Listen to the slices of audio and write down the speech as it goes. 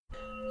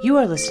You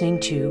are listening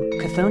to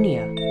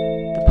Chthoniya,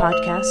 the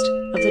podcast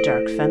of the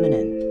Dark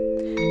Feminine.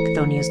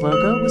 Chthoniya's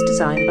logo was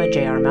designed by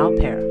J.R.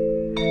 Malpair.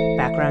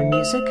 Background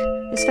music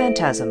is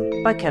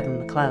Phantasm by Kevin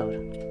MacLeod.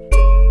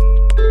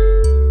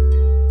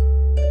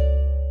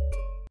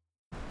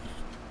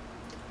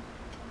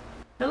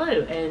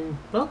 Hello, and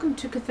welcome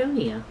to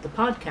Chthoniya, the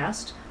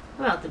podcast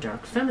about the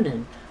Dark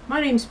Feminine.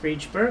 My name's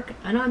Breach Burke,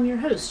 and I'm your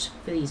host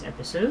for these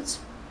episodes.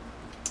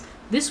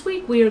 This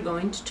week we are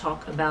going to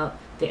talk about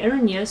the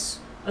Erinyes,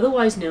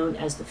 otherwise known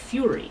as the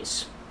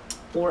Furies,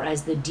 or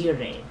as the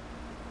Dire.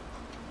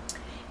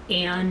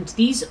 And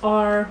these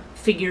are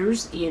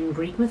figures in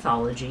Greek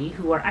mythology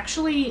who are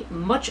actually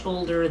much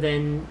older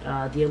than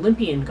the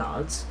Olympian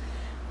gods.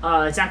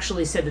 It's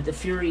actually said that the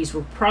Furies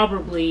were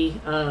probably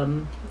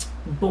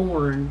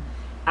born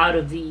out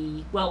of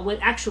the...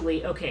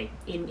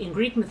 in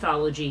Greek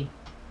mythology,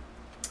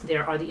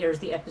 there's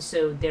the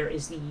episode, there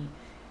is the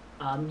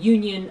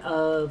union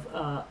of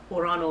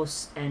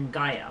Ouranos and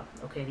Gaia,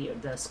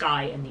 the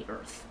sky and the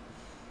earth,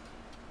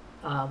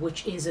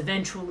 which is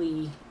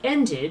eventually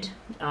ended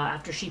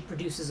after she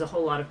produces a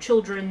whole lot of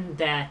children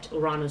that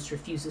Ouranos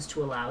refuses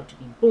to allow to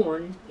be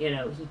born.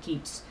 He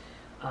keeps,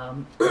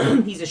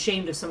 he's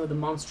ashamed of some of the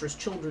monstrous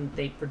children that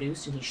they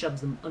produce, and he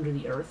shoves them under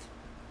the earth.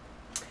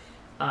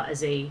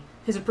 As a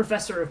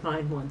professor of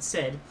mine once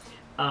said,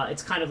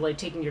 it's kind of like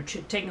taking a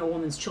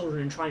woman's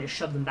children and trying to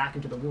shove them back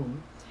into the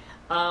womb.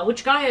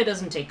 Which Gaia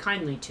doesn't take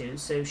kindly to,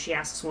 so she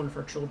asks one of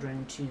her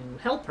children to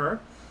help her.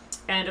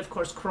 And of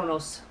course,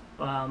 Kronos,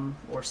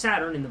 or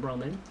Saturn in the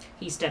Roman,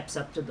 he steps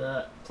up to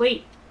the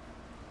plate,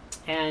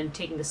 and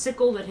taking the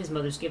sickle that his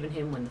mother's given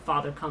him when the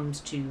father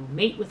comes to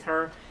mate with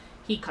her,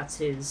 he cuts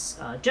his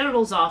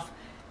genitals off,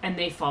 and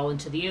they fall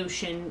into the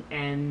ocean,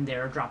 and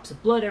there are drops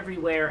of blood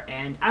everywhere,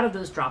 and out of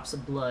those drops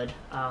of blood,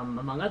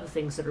 among other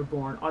things that are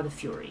born, are the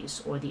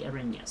Furies, or the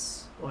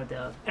Erinyes,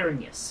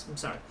 I'm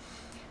sorry.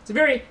 It's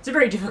a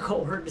very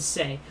difficult word to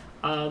say.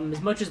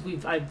 As much as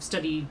I've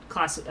studied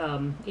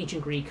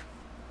ancient Greek,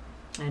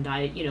 and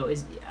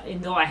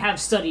though I have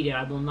studied it,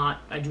 I do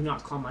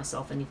not call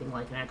myself anything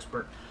like an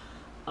expert.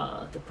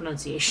 The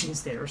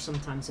pronunciations there are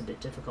sometimes a bit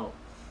difficult.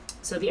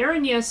 So the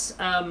Erinyes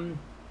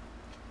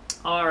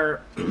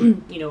are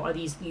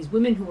these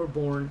women who were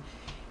born.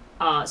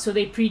 So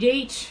they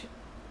predate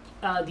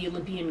the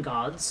Olympian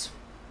gods,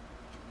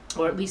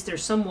 or at least they're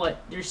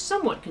somewhat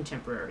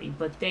contemporary,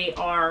 but they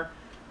are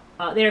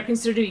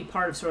considered to be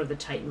part of sort of the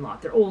Titan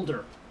lot. They're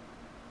older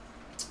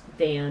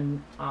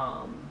than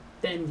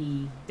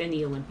the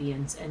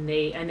Olympians, and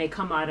they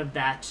come out of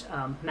that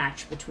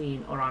match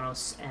between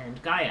Ouranos and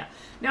Gaia.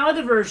 Now,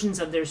 other versions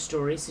of their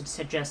stories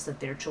suggest that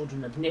they're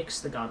children of Nyx,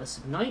 the goddess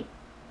of night.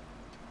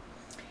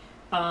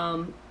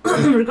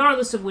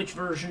 Regardless of which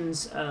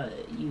versions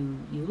you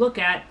look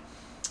at,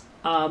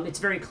 it's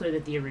very clear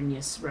that the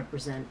Erinyes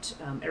represent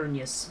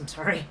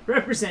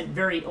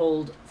very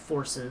old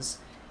forces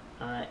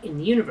in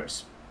the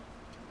universe.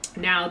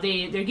 Now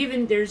they're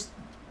given, there's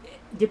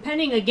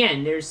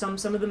some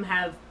of them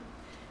have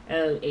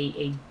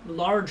a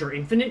large or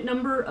infinite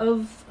number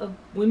of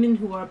women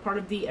who are part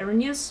of the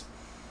Erinyes,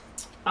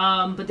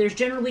 but there's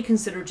generally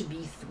considered to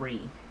be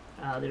three.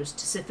 There's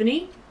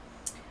Tisiphone,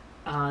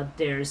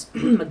 there's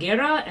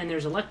Megara, and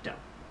there's Alecto.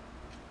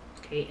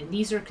 Okay, and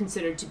these are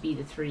considered to be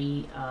the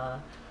three.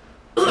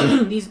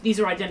 These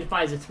are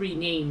identified as the three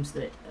names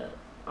that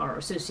are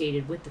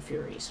associated with the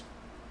Furies.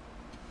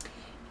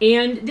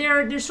 And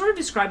they're sort of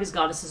described as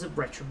goddesses of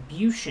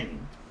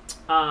retribution,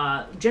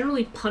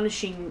 generally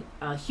punishing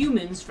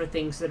humans for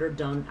things that are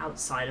done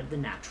outside of the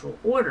natural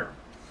order.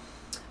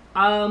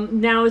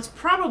 Now, it's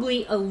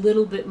probably a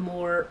little bit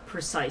more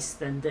precise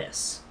than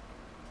this.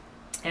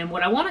 And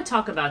what I want to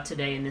talk about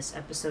today in this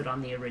episode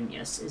on the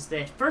Erinyes is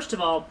that, first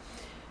of all,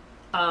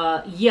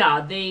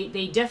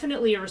 they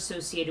definitely are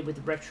associated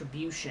with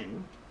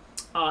retribution.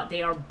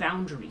 They are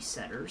boundary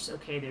setters.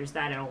 Okay, there's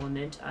that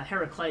element.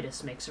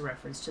 Heraclitus makes a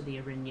reference to the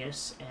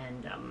Erinyes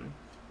and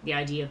the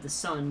idea of the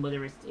sun,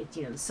 whether it's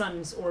the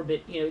sun's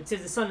orbit. It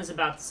says the sun is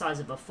about the size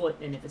of a foot,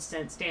 and if it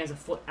stands a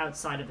foot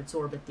outside of its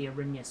orbit, the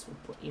Erinyes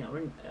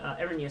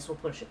will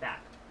push it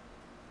back.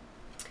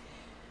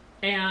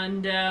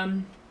 And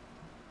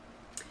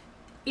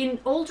in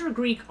older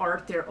Greek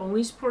art, they're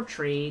always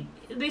portrayed.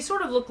 They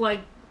sort of look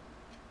like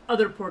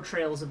other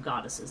portrayals of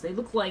goddesses. They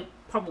look like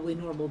probably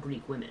normal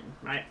Greek women,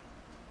 right?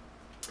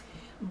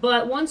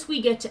 But once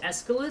we get to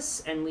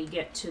Aeschylus and we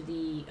get to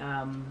the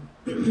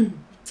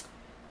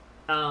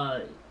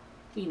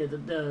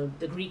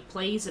the Greek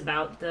plays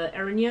about the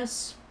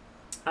Erinyes,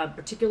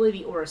 particularly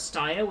the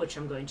Oresteia, which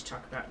I'm going to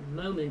talk about in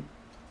a moment,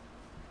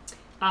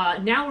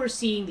 now we're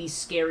seeing these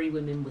scary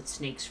women with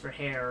snakes for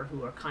hair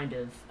who are kind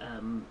of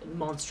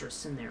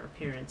monstrous in their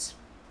appearance.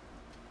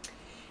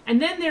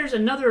 And then there's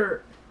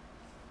another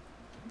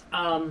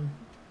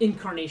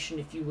incarnation,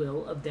 if you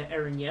will, of the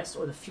Erinyes,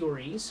 or the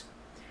Furies,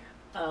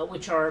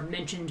 which are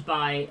mentioned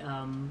by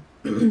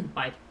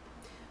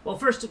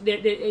first,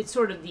 it's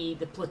sort of the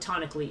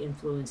platonically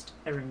influenced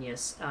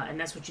Erinyes, and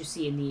that's what you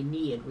see in the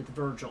Aeneid with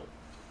Virgil.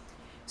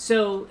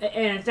 So,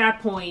 and at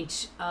that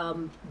point,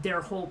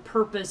 their whole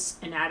purpose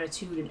and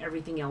attitude and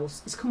everything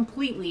else is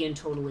completely and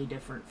totally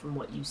different from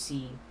what you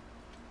see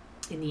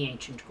in the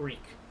ancient Greek.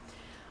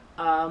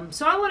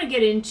 So I want to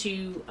get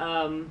into,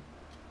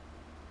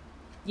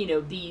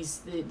 these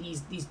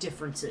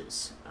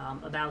differences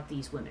about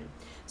these women.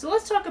 So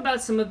let's talk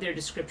about some of their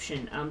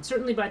description.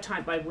 Certainly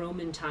by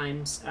Roman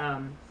times,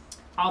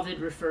 Ovid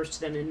refers to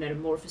them in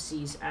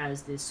Metamorphoses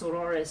as the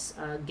sorores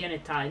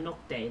genitae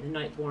nocte, the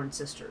night-born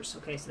sisters.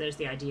 Okay, so there's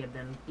the idea of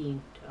them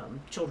being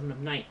children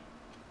of night.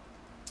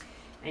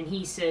 And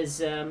he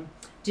says,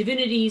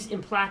 divinities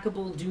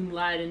implacable,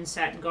 doom-laden,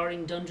 sat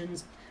guarding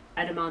dungeons,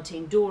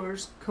 adamantine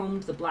doors,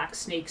 combed the black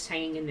snakes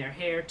hanging in their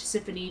hair.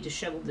 Tisiphone,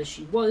 disheveled as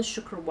she was,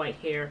 shook her white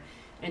hair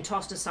and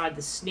tossed aside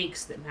the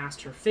snakes that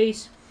masked her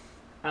face.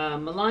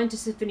 Malign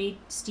Tisiphone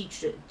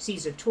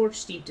seized a torch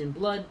steeped in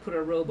blood, put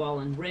her robe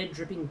all in red,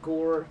 dripping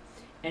gore,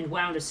 and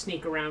wound a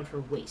snake around her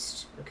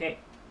waist. Okay,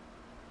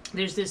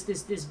 there's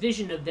this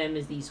vision of them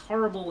as these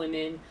horrible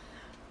women,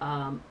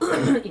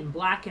 in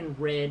black and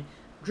red,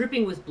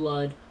 dripping with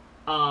blood,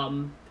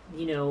 and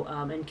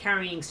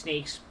carrying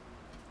snakes.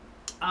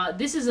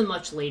 This is a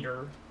much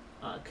later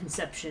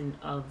conception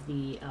of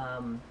the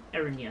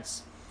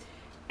Erinyes.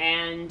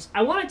 And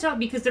I want to talk,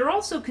 because they're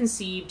also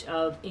conceived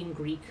of in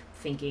Greek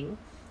thinking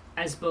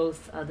as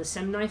both the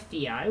Semnae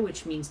Theai,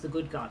 which means the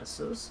good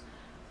goddesses,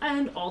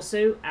 and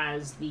also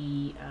as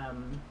the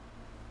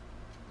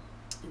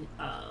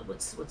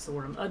what's the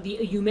word? The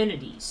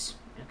Eumenides.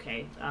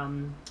 Okay,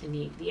 in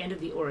the end of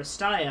the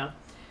Oresteia,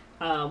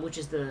 which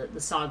is the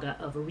saga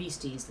of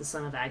Orestes, the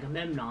son of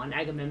Agamemnon.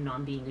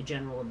 Agamemnon being a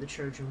general of the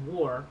Trojan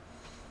War,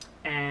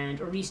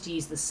 and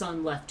Orestes, the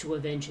son left to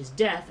avenge his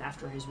death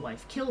after his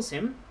wife kills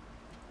him.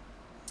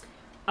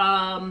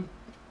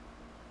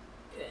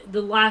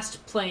 The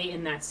last play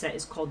in that set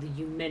is called the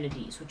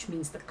Eumenides, which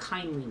means the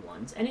kindly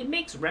ones, and it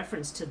makes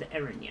reference to the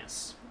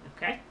Erinyes.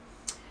 Okay,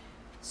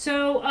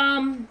 so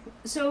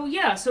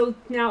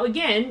now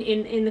again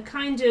in the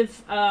kind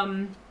of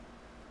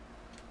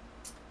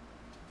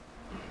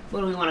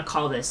what do we want to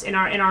call this in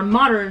our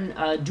modern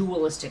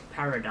dualistic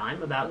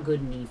paradigm about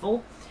good and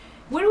evil,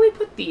 where do we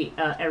put the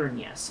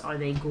Erinyes? Are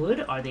they good?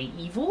 Are they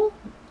evil?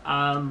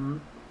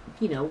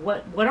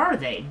 What are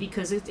they?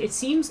 Because it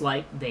seems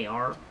like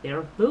they're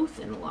both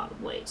in a lot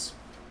of ways.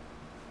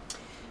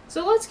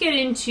 So let's get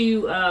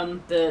into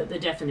the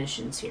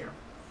definitions here.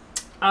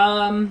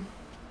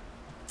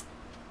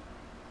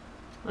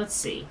 Let's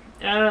see.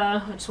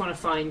 I just want to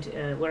find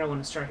where I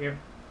want to start here.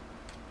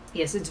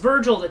 Yes, it's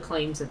Virgil that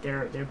claims that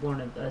they're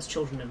born as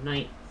children of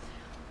night.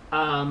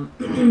 And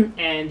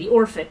the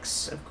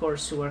Orphics, of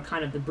course, who are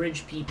kind of the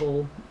bridge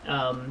people,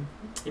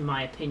 in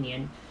my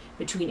opinion,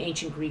 between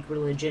ancient Greek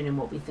religion and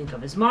what we think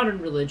of as modern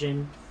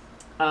religion.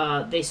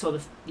 They saw the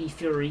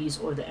Furies,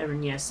 or the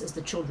Erinyes, as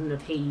the children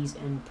of Hades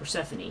and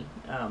Persephone,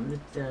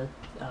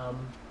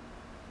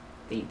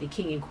 the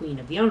king and queen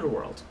of the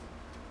underworld.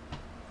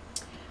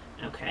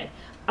 Okay.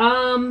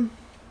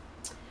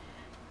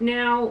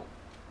 Now,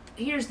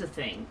 here's the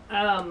thing.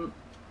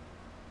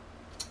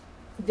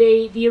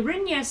 The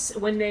Erinyes,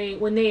 when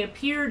they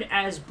appeared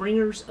as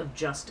bringers of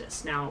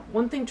justice. Now,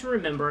 one thing to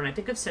remember, and I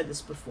think I've said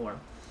this before,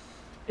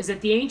 is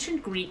that the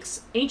ancient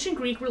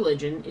Greek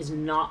religion is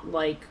not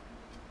like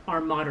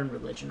our modern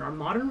religion. Our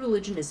modern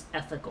religion is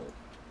ethical.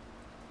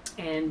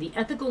 And the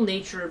ethical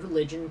nature of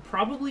religion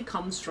probably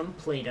comes from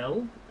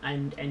Plato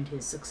and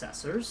his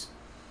successors,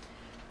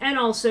 and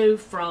also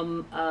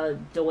from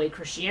the way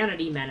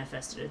Christianity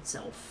manifested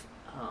itself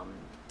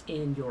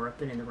in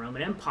Europe and in the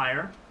Roman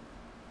Empire.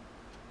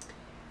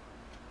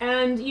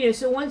 And,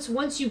 so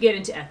once you get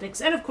into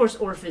ethics, and of course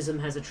Orphism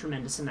has a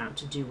tremendous amount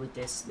to do with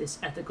this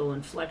ethical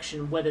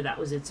inflection, whether that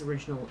was its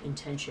original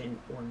intention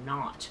or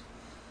not.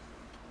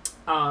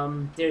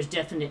 There's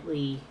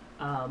definitely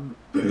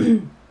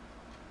the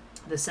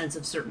sense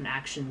of certain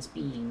actions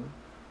being,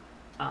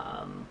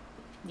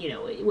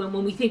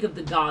 when we think of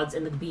the gods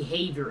and the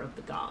behavior of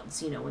the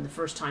gods, when the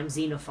first time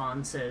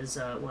Xenophon says,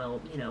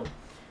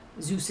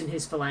 Zeus and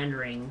his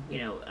philandering,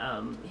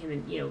 him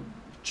and,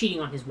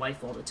 cheating on his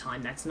wife all the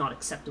time, that's not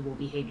acceptable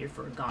behavior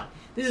for a god.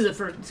 This is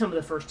some of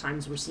the first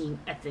times we're seeing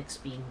ethics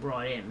being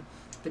brought in.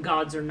 The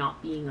gods are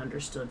not being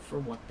understood for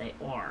what they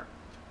are.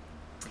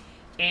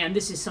 And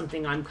this is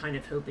something I'm kind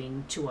of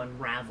hoping to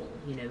unravel.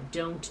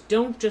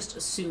 Don't just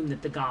assume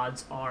that the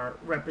gods are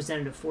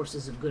representative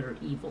forces of good or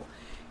evil.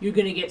 You're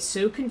going to get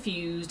so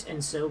confused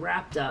and so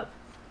wrapped up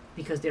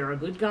because there are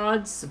good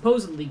gods,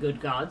 supposedly good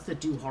gods, that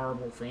do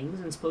horrible things,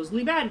 and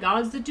supposedly bad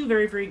gods that do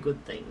very, very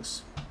good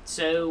things.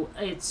 So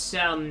it's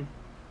and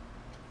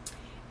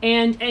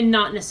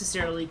not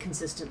necessarily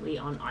consistently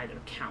on either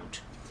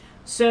count.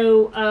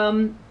 So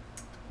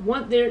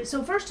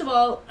So first of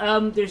all,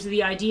 there's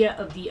the idea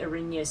of the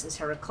Erinyes, as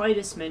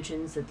Heraclitus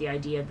mentions, that the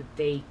idea that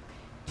they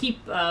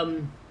keep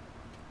the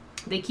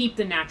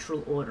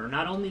natural order.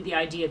 Not only the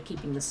idea of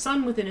keeping the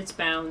sun within its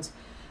bounds.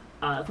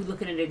 If we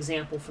look at an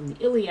example from the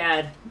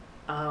Iliad,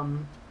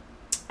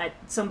 at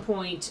some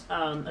point,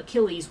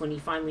 Achilles, when he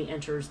finally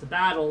enters the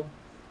battle,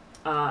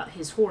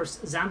 his horse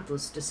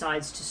Xanthus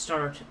decides to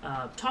start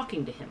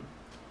talking to him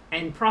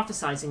and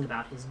prophesizing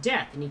about his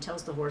death. And he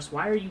tells the horse,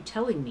 "Why are you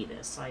telling me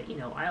this? I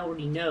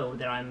already know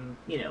that I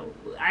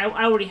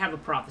already have a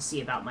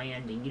prophecy about my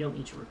ending. You don't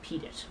need to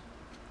repeat it."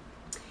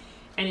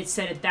 And it's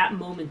said at that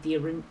moment the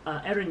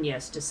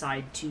Erinyes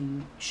decide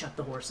to shut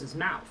the horse's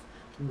mouth.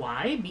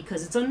 Why?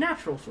 Because it's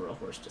unnatural for a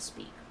horse to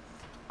speak.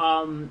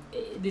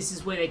 This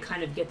is where they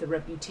kind of get the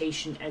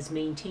reputation as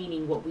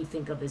maintaining what we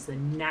think of as the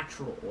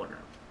natural order.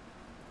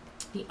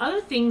 The other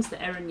things the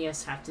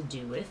Erinyes have to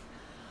do with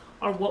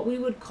are what we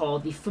would call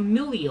the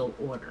familial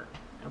order,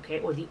 okay,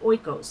 or the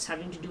oikos,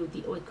 having to do with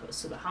the oikos,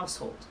 so the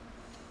household.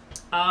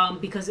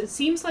 Because it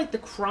seems like the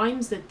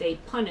crimes that they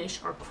punish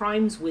are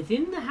crimes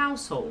within the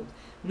household,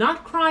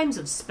 not crimes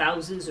of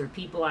spouses or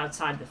people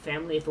outside the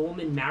family. If a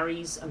woman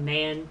marries a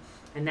man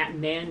and that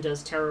man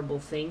does terrible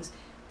things,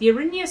 the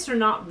Erinyes are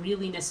not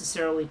really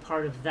necessarily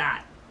part of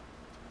that,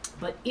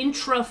 but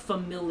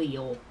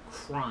intrafamilial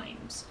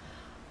crimes.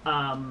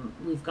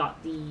 We've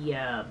got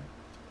the,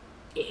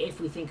 if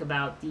we think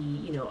about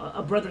the,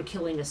 a brother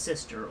killing a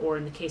sister, or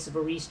in the case of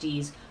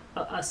Orestes,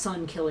 a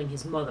son killing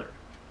his mother.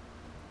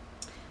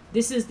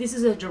 This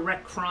is a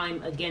direct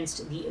crime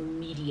against the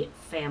immediate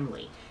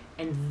family,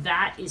 and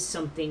that is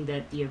something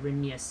that the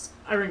Erinyes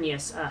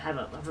have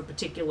a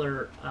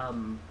particular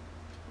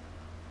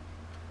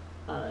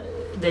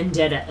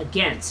vendetta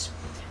against.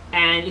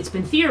 And it's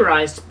been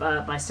theorized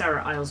by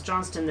Sarah Iles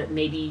Johnston that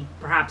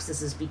perhaps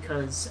this is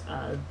because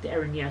the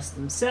Erinyes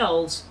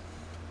themselves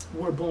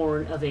were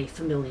born of a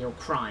familial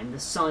crime, the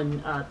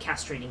son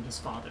castrating his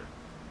father.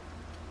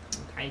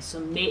 Okay, so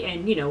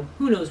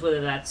who knows whether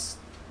that's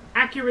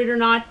accurate or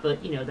not,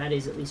 but that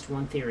is at least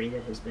one theory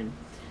that has been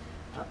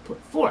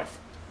put forth.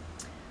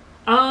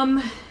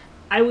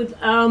 I would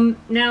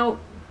now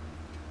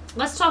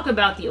let's talk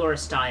about the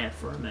Oresteia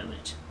for a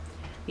moment.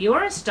 The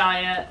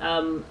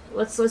Oresteia,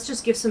 let's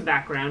just give some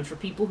background for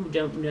people who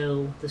don't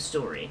know the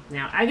story.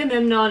 Now,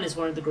 Agamemnon is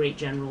one of the great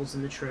generals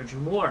in the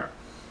Trojan War.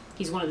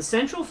 He's one of the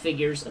central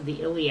figures of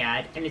the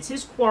Iliad, and it's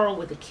his quarrel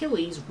with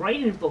Achilles right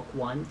in Book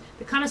 1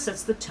 that kind of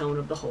sets the tone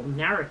of the whole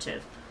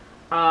narrative.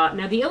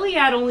 Now, the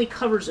Iliad only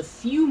covers a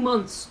few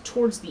months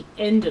towards the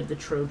end of the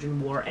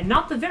Trojan War, and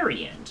not the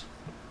very end.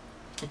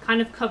 It kind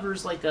of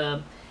covers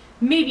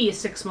maybe a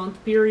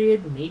 6-month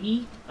period,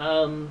 maybe,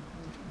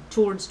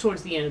 towards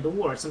the end of the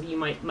war. Some of you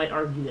might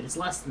argue that it's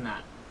less than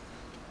that.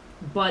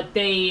 But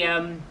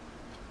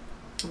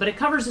but it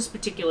covers this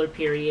particular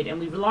period, and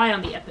we rely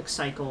on the epic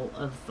cycle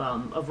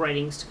of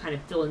writings to kind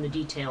of fill in the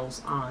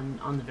details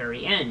on the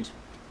very end.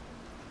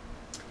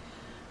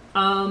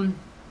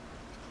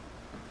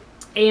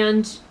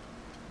 And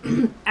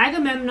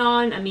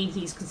Agamemnon,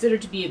 he's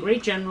considered to be a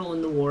great general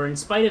in the war in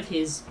spite of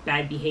his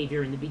bad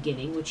behavior in the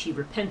beginning, which he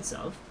repents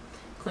of,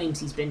 claims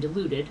he's been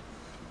deluded.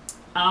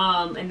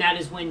 And that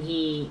is when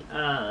he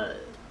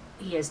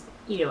has,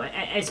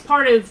 as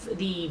part of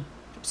the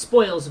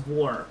spoils of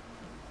war,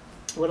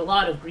 what a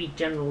lot of Greek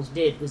generals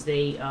did was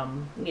they,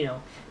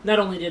 not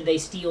only did they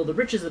steal the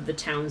riches of the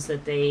towns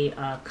that they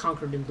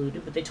conquered and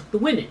looted, but they took the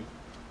women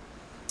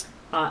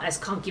as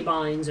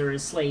concubines or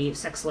as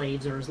sex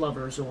slaves or as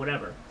lovers or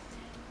whatever.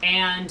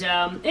 And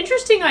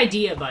interesting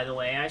idea, by the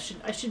way. I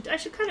should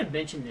kind of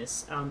mention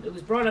this. It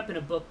was brought up in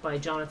a book by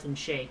Jonathan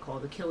Shea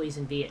called Achilles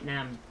in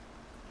Vietnam,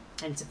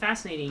 and it's a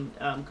fascinating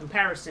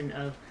comparison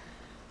of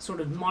sort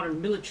of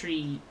modern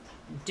military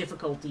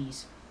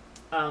difficulties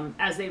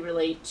as they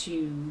relate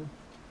to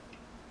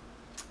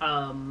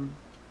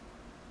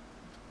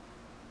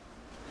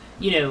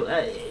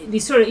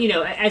these sort of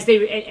as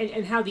they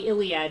and how the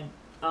Iliad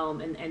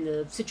and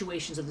the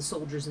situations of the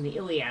soldiers in the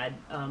Iliad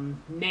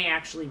may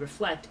actually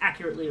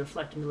accurately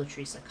reflect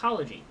military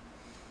psychology.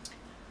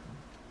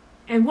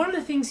 And one of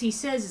the things he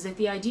says is that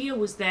the idea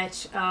was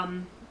that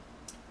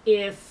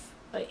if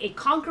a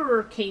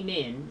conqueror came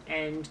in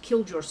and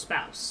killed your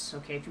spouse,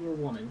 okay, if you were a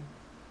woman,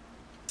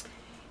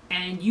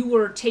 and you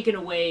were taken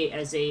away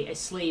as a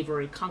slave or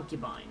a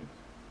concubine,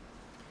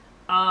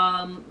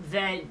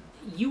 that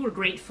you were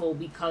grateful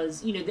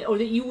because, or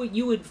that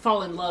you would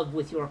fall in love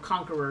with your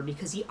conqueror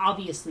because he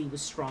obviously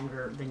was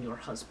stronger than your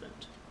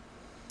husband.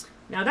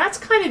 Now, that's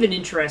kind of an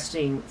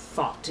interesting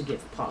thought to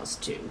give pause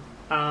to.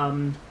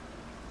 And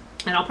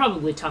I'll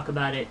probably talk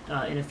about it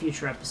in a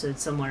future episode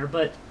somewhere,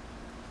 but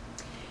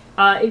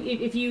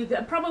if you,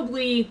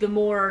 probably the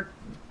more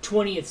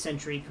 20th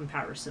century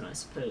comparison, I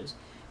suppose,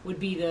 would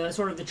be the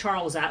sort of the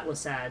Charles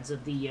Atlas ads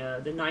of the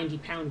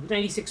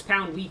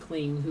 96-pound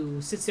weakling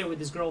who sits there with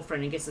his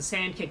girlfriend and gets the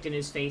sand kicked in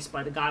his face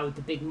by the guy with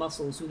the big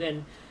muscles, who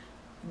then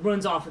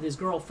runs off with his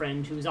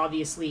girlfriend, who's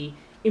obviously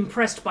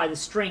impressed by the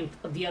strength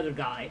of the other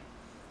guy.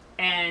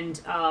 And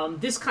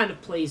this kind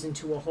of plays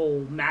into a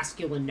whole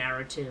masculine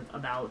narrative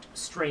about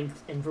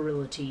strength and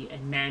virility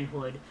and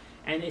manhood.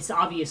 And it's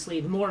obviously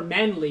the more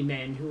manly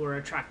men who are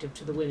attractive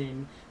to the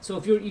women. So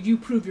if you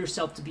prove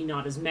yourself to be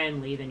not as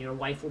manly, then your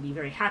wife will be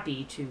very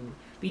happy to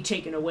be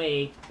taken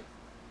away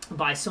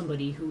by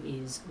somebody who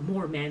is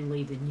more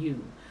manly than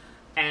you.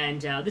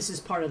 And this is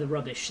part of the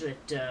rubbish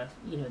that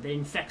that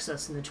infects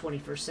us in the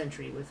 21st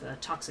century with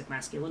toxic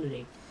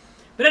masculinity.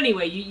 But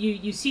anyway,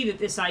 you see that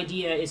this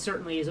idea is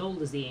certainly as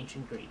old as the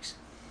ancient Greeks,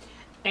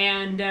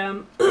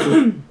 and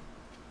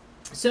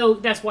so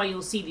that's why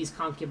you'll see these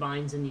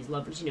concubines and these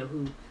lovers,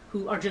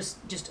 who are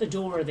just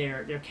adore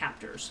their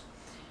captors,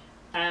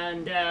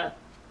 and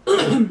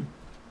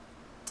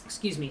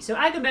excuse me. So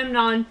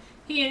Agamemnon,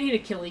 he and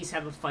Achilles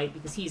have a fight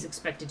because he's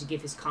expected to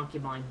give his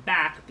concubine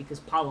back because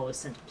Apollo has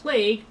sent a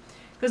plague.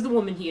 Because the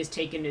woman he has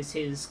taken as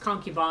his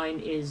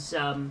concubine is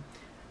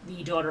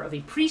the daughter of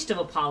a priest of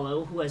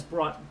Apollo who has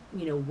brought,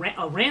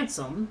 a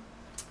ransom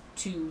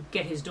to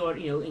get his daughter,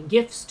 in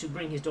gifts to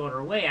bring his daughter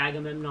away.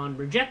 Agamemnon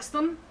rejects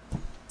them,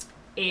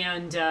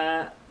 and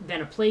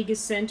then a plague is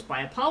sent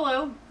by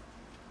Apollo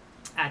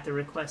at the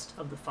request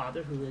of the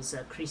father, who is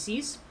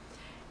Chryses.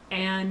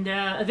 And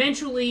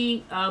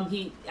eventually,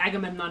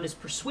 Agamemnon is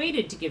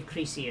persuaded to give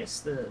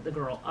Chryseis, the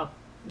girl, up,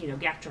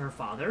 back to her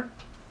father.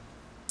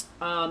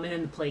 And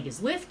then the plague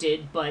is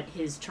lifted, but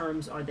his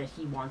terms are that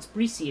he wants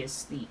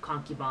Briseis, the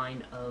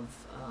concubine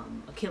of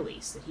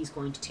Achilles, that he's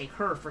going to take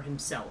her for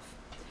himself.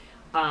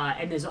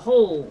 And there's a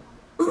whole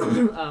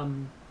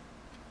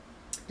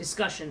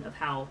discussion of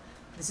how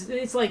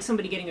it's like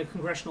somebody getting a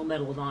Congressional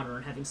Medal of Honor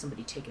and having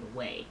somebody take it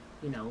away,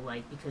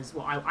 because,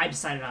 I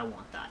decided I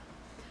want that.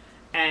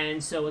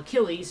 And so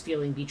Achilles,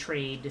 feeling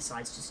betrayed,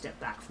 decides to step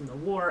back from the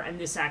war, and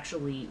this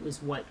actually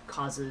is what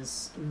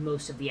causes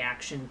most of the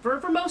action, for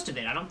most of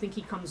it. I don't think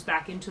he comes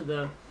back into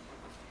the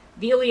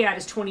Iliad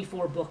is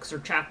 24 books or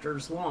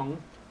chapters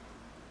long.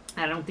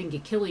 I don't think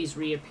Achilles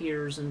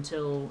reappears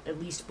until at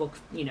least book,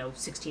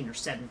 16 or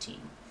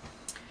 17.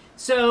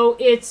 So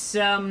it's,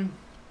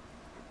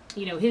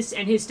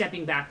 his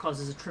stepping back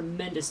causes a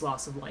tremendous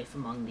loss of life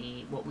among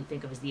what we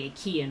think of as the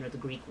Achaean or the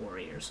Greek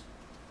warriors.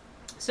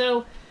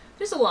 So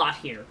there's a lot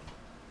here.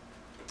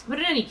 But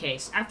in any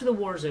case, after the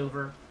war's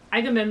over,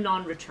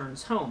 Agamemnon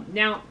returns home.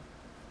 Now,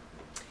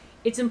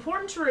 it's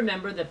important to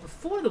remember that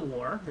before the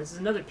war, this is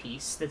another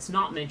piece that's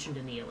not mentioned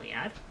in the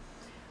Iliad,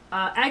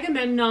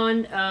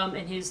 Agamemnon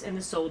and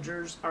the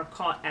soldiers are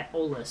caught at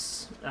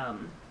Aulis.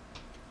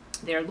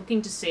 They're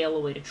looking to sail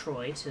away to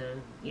Troy to,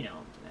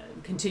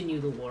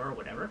 continue the war or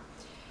whatever.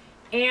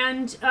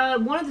 And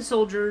one of the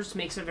soldiers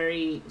makes a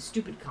very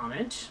stupid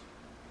comment.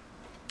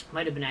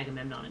 Might have been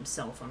Agamemnon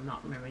himself. I'm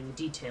not remembering the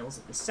details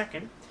at this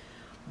second.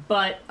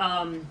 But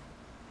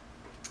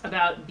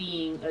about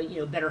being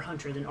a better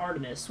hunter than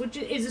Artemis, which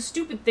is a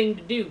stupid thing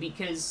to do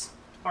because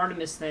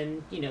Artemis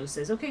then,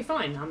 says, okay,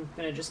 fine, I'm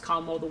going to just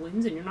calm all the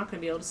winds and you're not going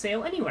to be able to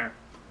sail anywhere.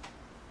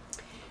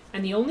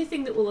 And the only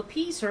thing that will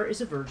appease her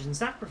is a virgin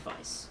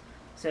sacrifice.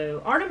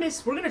 So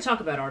Artemis, we're going to talk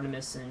about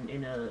Artemis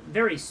in a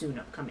very soon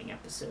upcoming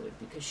episode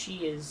because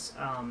she is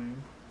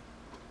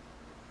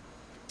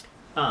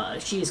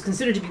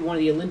considered to be one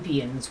of the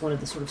Olympians, one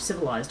of the sort of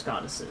civilized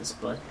goddesses,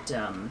 but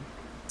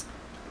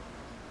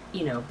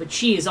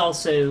she is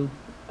also,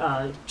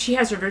 she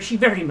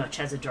very much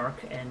has a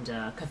dark and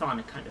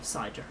chthonic kind of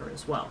side to her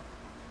as well.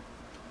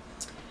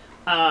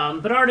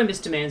 But Artemis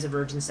demands a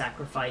virgin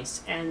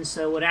sacrifice, and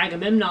so what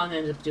Agamemnon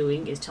ends up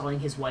doing is telling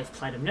his wife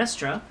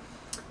Clytemnestra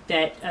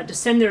that to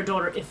send their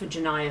daughter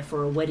Iphigenia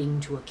for a wedding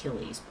to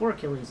Achilles. Poor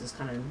Achilles is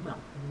kind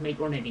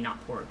of, or maybe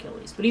not poor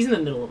Achilles, but he's in the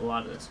middle of a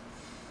lot of this.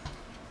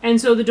 And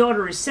so the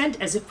daughter is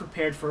sent as if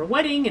prepared for a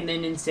wedding, and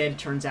then instead it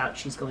turns out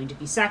she's going to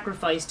be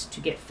sacrificed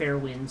to get fair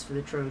winds for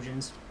the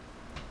Trojans.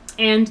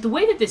 And the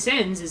way that this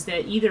ends is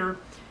that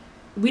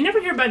we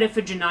never hear about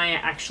Iphigenia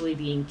actually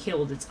being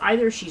killed. It's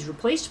either she's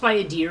replaced by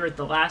a deer at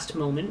the last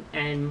moment,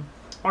 and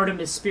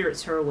Artemis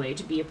spirits her away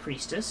to be a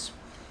priestess,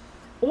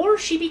 or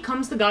she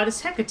becomes the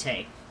goddess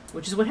Hecate,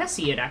 which is what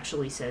Hesiod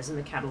actually says in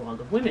the Catalogue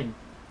of Women.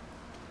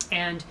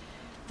 And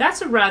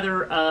that's a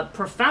rather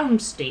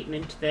profound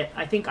statement that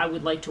I think I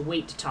would like to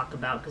wait to talk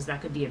about, because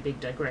that could be a big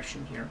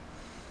digression here.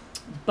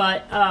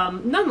 But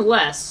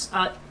nonetheless,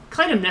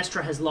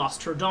 Clytemnestra has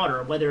lost her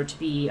daughter, whether it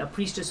be a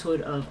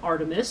priestesshood of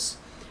Artemis,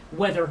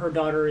 whether her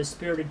daughter is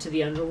spirited to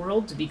the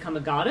underworld to become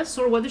a goddess,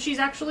 or whether she's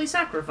actually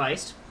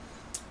sacrificed.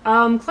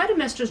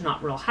 Clytemnestra's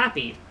not real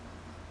happy.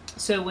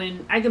 So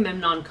when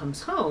Agamemnon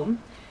comes home,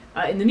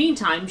 in the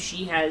meantime,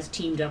 she has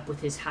teamed up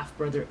with his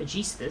half-brother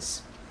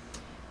Aegisthus,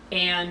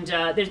 and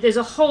there's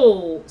a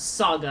whole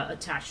saga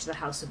attached to the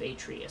house of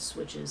Atreus,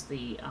 which is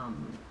the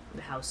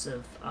house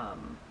of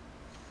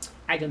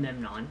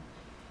Agamemnon,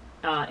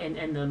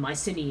 and the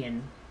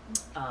Mycenaean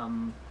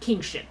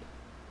kingship.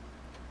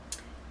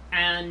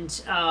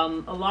 And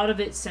a lot of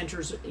it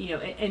centers,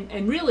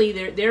 and really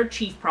their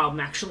chief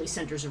problem actually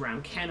centers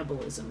around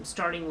cannibalism,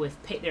 starting with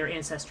their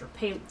ancestor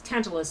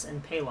Tantalus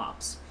and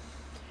Pelops.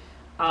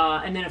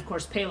 And then, of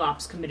course,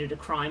 Pelops committed a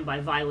crime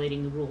by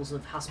violating the rules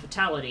of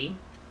hospitality.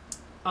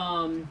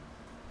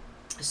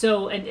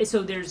 So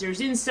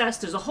there's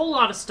incest. There's a whole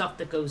lot of stuff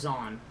that goes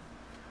on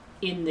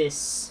in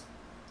this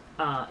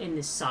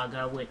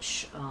saga,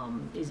 which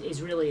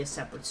is really a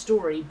separate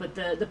story. But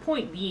the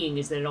point being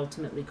is that it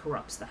ultimately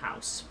corrupts the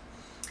house.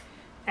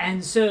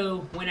 And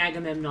so when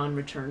Agamemnon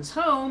returns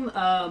home,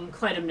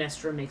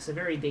 Clytemnestra makes a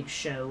very big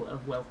show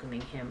of welcoming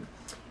him.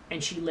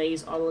 And she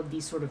lays all of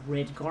these sort of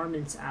red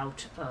garments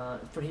out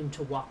for him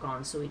to walk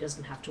on so he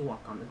doesn't have to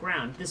walk on the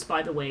ground. This,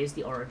 by the way, is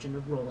the origin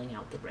of rolling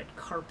out the red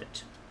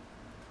carpet.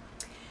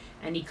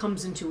 And he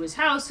comes into his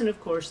house, and of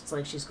course it's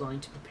like she's going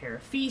to prepare a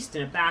feast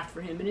and a bath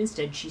for him, and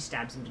instead she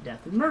stabs him to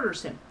death and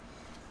murders him.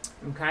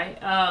 Okay?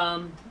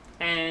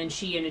 And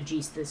she and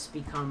Aegisthus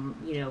become,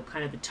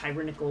 kind of the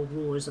tyrannical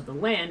rulers of the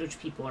land, which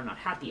people are not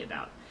happy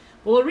about.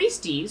 Well,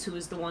 Orestes, who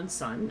is the one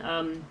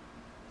son,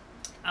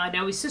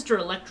 now his sister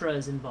Electra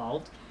is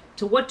involved.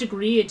 To what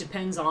degree, it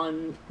depends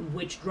on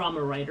which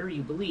drama writer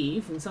you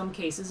believe. In some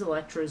cases,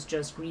 Electra is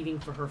just grieving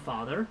for her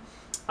father.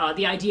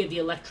 The idea of the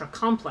Electra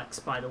complex,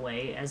 by the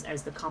way,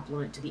 as the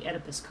complement to the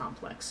Oedipus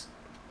complex,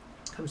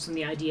 comes from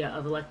the idea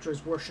of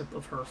Electra's worship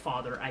of her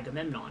father,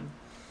 Agamemnon.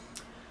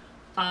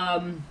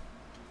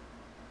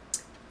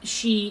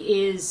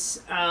 She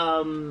is,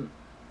 and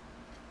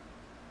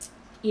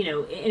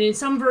in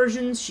some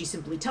versions, she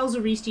simply tells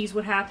Orestes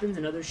what happens,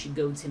 in others she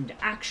goads him to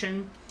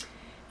action.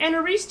 And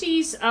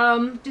Orestes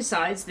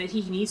decides that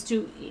he needs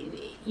to,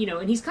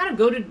 and he's kind of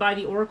goaded by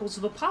the oracles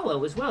of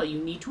Apollo as well. You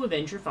need to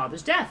avenge your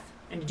father's death.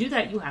 And to do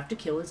that, you have to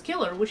kill his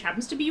killer, which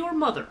happens to be your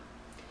mother.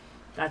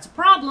 That's a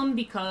problem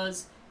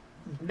because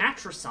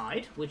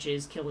matricide, which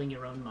is killing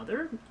your own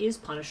mother, is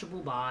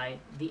punishable by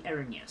the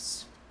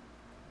Erinyes.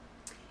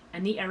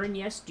 And the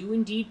Erinyes do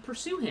indeed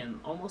pursue him,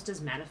 almost as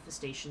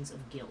manifestations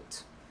of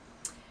guilt.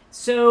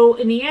 So,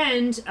 in the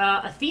end,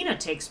 Athena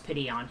takes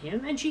pity on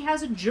him, and she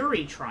has a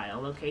jury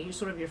trial. Okay, here's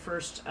sort of your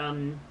first,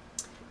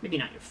 maybe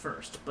not your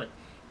first, but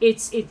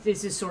this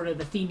is sort of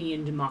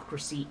Athenian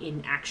democracy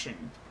in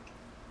action.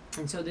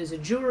 And so there's a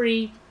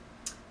jury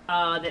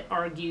that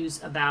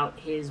argues about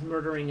his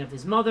murdering of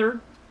his mother.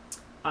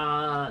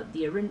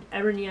 The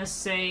Erinyes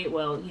say,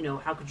 well,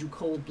 how could you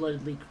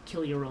cold-bloodedly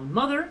kill your own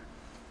mother?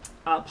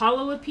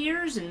 Apollo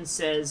appears and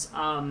says,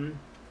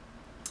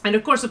 and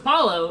of course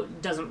Apollo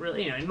doesn't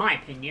really, in my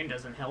opinion,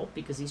 doesn't help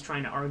because he's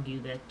trying to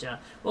argue that,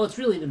 it's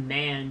really the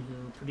man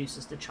who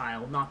produces the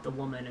child, not the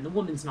woman, and the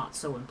woman's not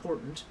so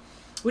important.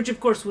 Which,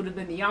 of course, would have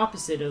been the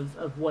opposite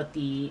of what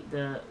the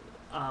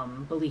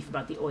belief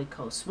about the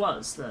oikos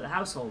was, the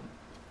household.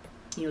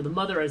 The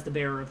mother as the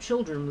bearer of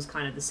children was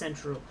kind of the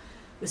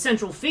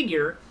central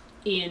figure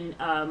in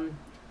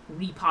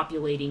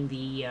repopulating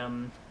the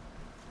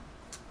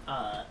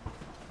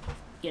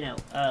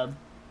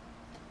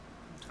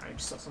sorry, I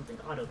just saw something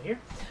odd over here.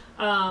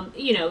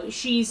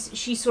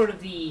 She's sort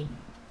of the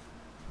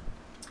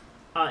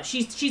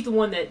she's the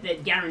one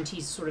that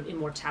guarantees sort of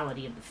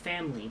immortality of the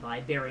family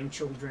by bearing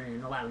children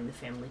and allowing the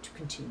family to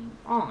continue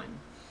on.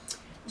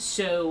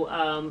 So,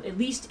 at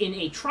least in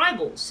a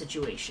tribal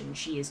situation,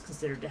 she is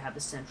considered to have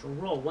a central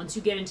role. Once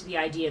you get into the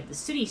idea of the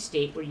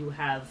city-state, where you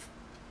have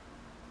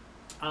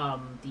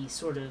these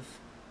sort of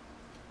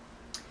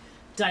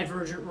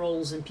divergent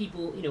roles and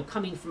people,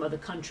 coming from other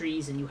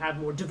countries, and you have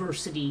more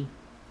diversity,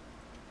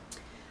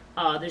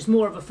 there's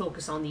more of a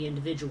focus on the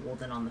individual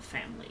than on the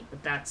family.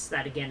 But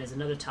that again, is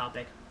another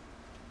topic.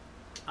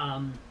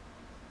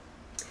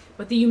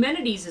 But the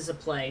Eumenides is a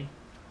play,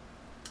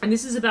 and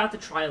this is about the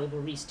trial of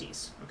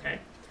Orestes, okay?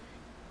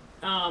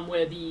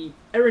 Where the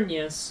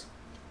Erinyes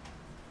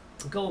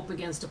go up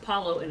against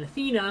Apollo and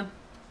Athena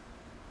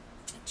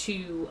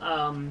to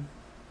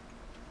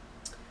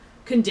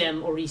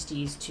condemn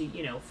Orestes to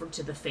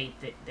the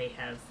fate that they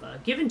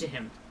have given to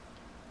him.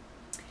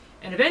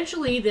 And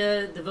eventually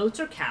the votes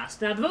are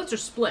cast. Now the votes are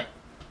split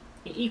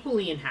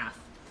equally in half,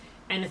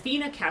 and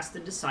Athena casts the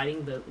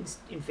deciding vote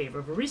in favor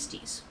of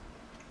Orestes.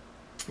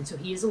 And so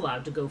he is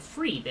allowed to go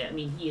free.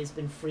 He has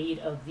been freed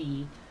of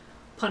the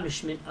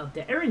punishment of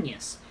the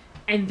Erinyes.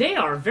 And they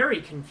are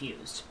very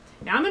confused.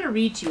 Now I'm going to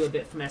read to you a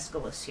bit from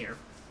Aeschylus here.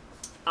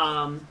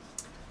 The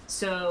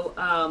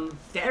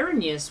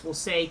Erinyes will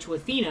say to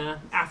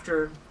Athena,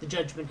 after the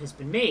judgment has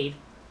been made,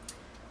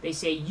 they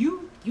say,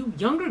 you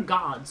younger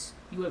gods,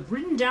 you have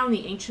ridden down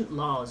the ancient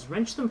laws,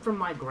 wrenched them from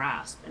my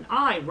grasp, and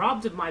I,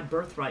 robbed of my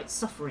birthright,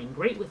 suffering,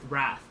 great with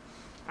wrath,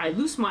 I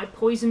loose my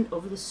poison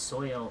over the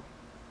soil.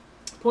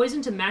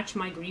 Poison to match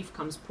my grief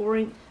comes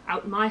pouring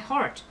out my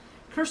heart,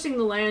 cursing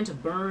the land to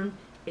burn,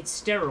 it's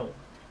sterile.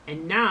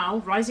 And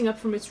now, rising up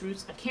from its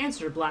roots, a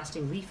cancer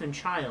blasting leaf and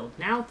child.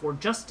 Now for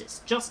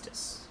justice.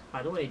 Justice.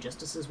 By the way,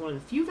 justice is one of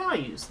the few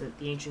values that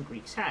the ancient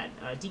Greeks had.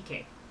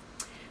 Dike.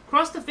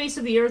 Across the face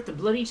of the earth, the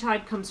bloody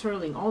tide comes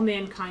hurling, all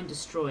mankind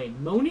destroyed.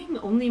 Moaning,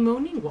 only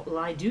moaning, what will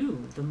I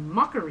do? The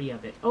mockery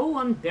of it, oh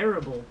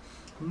unbearable.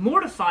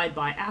 Mortified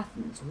by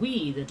Athens,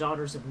 we, the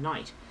daughters of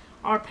night,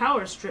 our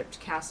power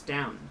stripped, cast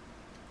down.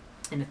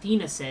 And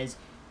Athena says,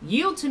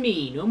 yield to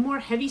me, no more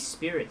heavy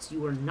spirits,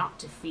 you are not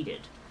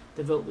defeated.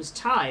 The vote was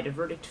tied, a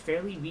verdict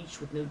fairly reached,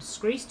 with no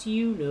disgrace to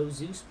you, no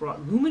Zeus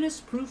brought luminous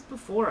proof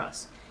before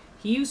us.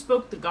 He who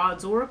spoke the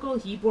god's oracle,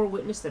 he bore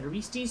witness that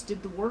Orestes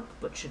did the work,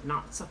 but should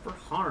not suffer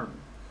harm.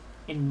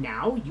 And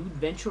now you'd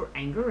vent your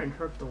anger and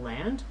hurt the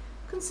land?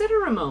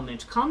 Consider a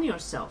moment, calm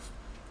yourself.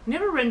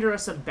 Never render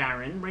us a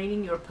barren,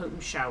 raining your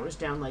potent showers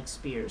down like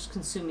spears,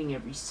 consuming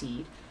every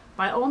seed.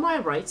 By all my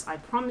rights, I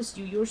promise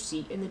you your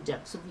seat in the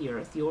depths of the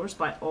earth, yours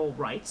by all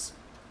rights,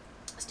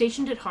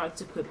 stationed at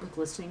hearts equipped with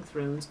glistening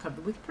thrones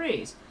covered with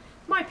praise.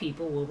 My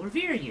people will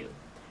revere you.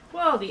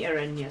 Well, the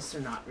Erinyes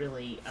are not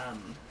really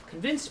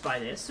convinced by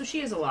this, so she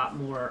has a lot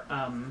more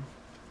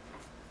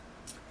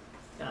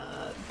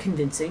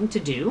convincing to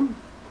do.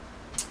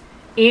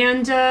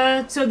 And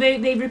so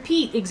they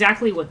repeat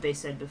exactly what they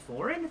said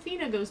before, and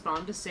Athena goes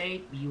on to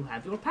say, you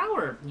have your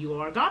power, you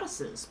are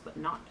goddesses, but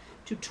not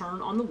to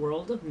turn on the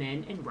world of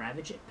men and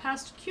ravage it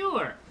past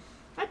cure.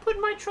 I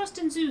put my trust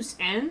in Zeus,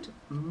 and,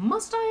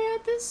 must I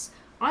add this?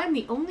 I am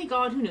the only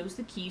god who knows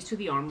the keys to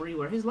the armory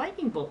where his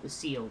lightning bolt is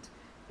sealed.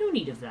 No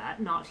need of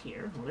that, not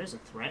here. Well, there's a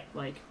threat,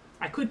 like,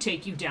 I could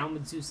take you down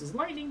with Zeus's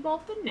lightning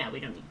bolt, but now we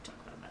don't need to talk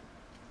about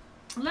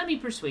that. Let me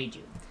persuade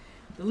you.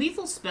 The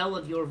lethal spell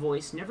of your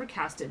voice, never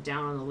cast it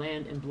down on the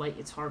land and blight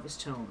its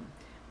harvest home.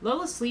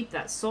 Lull asleep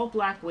that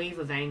salt-black wave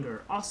of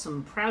anger,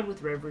 awesome, proud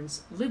with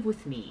reverence, live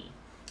with me.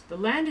 The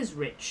land is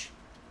rich,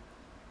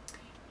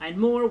 and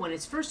more, when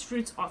its first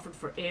fruits offered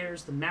for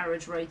heirs, the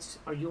marriage rights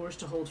are yours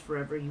to hold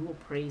forever, you will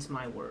praise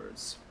my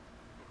words.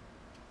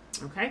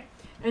 Okay?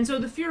 And so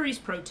the Furies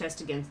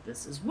protest against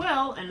this as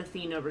well, and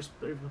Athena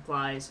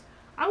replies,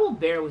 I will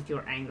bear with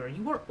your anger.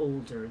 You are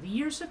older. The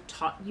years have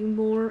taught you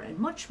more, and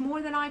much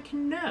more than I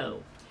can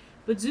know.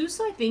 But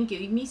Zeus, I think,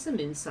 gave me some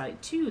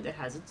insight, too, that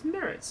has its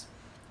merits.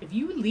 If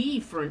you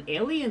leave for an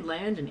alien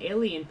land and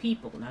alien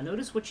people, now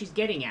notice what she's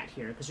getting at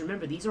here, because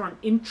remember, these are an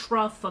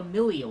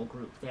intrafamilial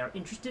group. They are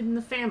interested in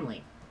the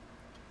family.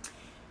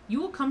 You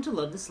will come to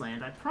love this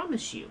land, I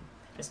promise you.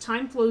 As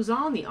time flows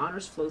on, the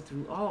honors flow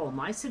through all,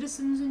 my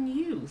citizens and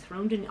you,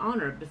 throned in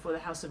honor before the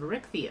house of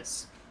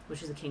Erinyes,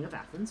 which is the king of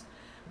Athens,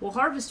 will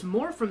harvest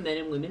more from men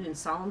and women in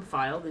solemn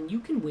file than you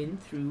can win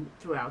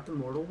throughout the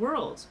mortal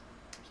worlds.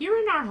 Here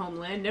in our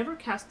homeland, never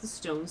cast the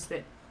stones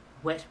that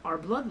whet our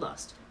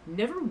bloodlust.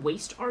 Never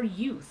waste our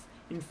youth,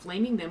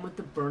 inflaming them with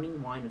the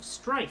burning wine of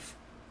strife.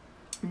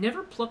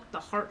 Never pluck the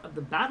heart of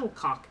the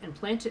battlecock and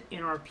plant it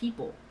in our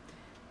people.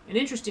 And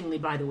interestingly,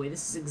 by the way,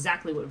 this is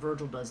exactly what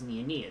Virgil does in the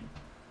Aeneid.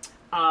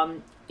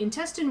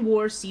 Intestine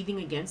wars seething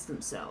against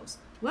themselves.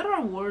 Let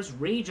our wars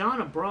rage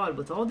on abroad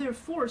with all their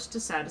force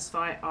to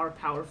satisfy our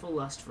powerful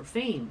lust for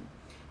fame.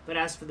 But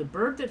as for the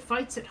bird that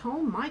fights at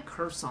home, my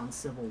curse on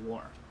civil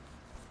war.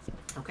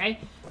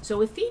 Okay?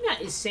 So Athena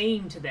is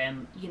saying to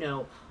them,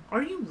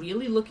 are you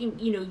really looking,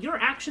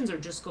 your actions are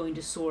just going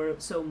to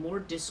sow more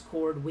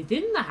discord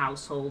within the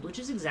household, which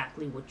is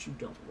exactly what you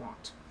don't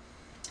want.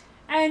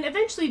 And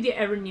eventually the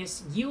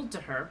Erinyes yield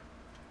to her,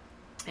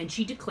 and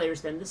she declares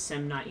them the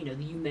Semni,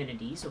 the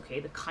Eumenides, okay,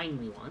 the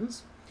kindly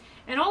ones,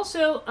 and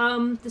also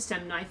the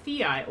Semni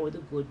Theai, or the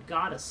good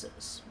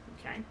goddesses,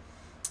 okay?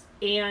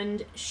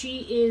 And she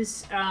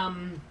is,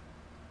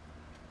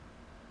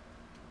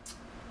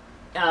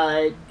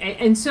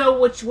 and so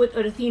what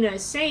Athena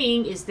is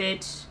saying is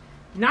that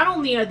not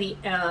only are the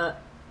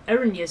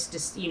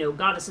Erinyes,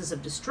 goddesses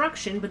of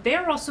destruction, but they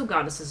are also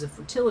goddesses of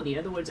fertility. In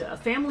other words, a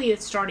family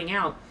that's starting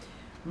out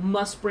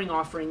must bring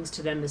offerings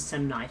to them as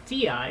Semni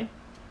Theai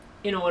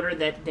in order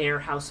that their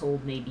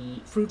household may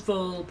be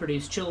fruitful,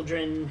 produce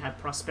children, have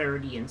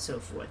prosperity, and so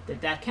forth.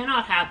 That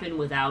cannot happen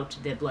without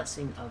the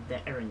blessing of the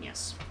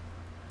Erinyes.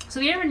 So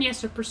the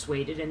Erinyes are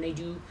persuaded, and they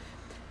do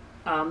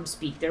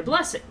speak their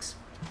blessings.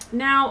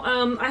 Now,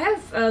 I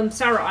have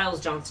Sarah Iles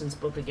Johnston's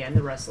book again,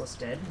 The Restless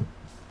Dead.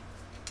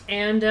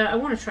 And I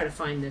want to try to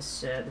find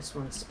this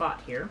one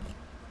spot here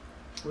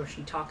where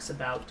she talks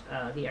about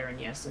the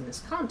Erinyes in this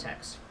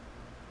context.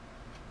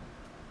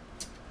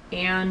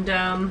 And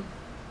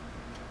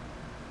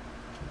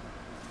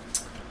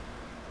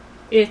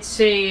it's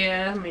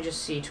a, let me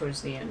just see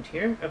towards the end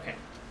here. Okay.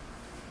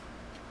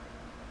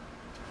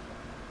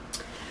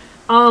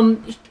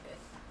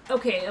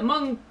 Okay,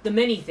 among the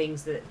many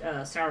things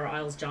that Sarah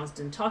Iles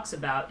Johnston talks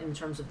about in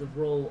terms of the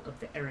role of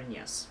the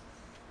Erinyes,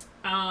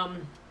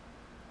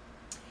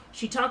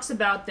 she talks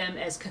about them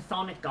as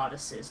chthonic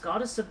goddesses,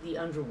 goddess of the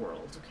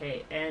underworld,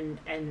 okay, and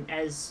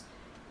as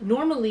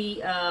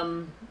normally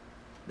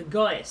the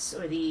goddess,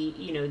 or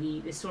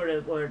the sort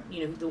of, or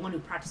the one who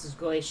practices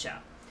goetia,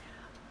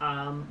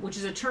 which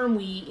is a term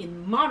we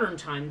in modern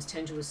times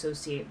tend to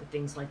associate with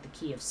things like the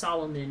Key of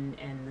Solomon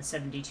and the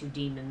 72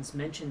 demons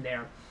mentioned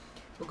there.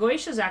 But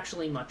goetia is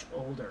actually much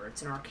older.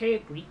 It's an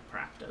archaic Greek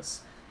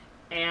practice,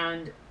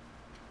 and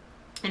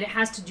it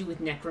has to do with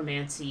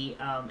necromancy,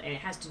 and it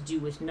has to do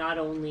with not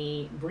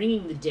only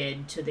bringing the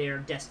dead to their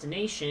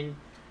destination,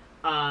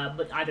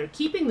 but either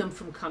keeping them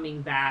from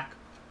coming back,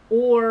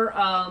 or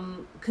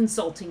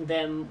consulting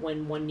them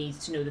when one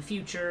needs to know the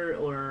future,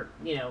 or,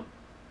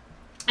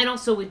 and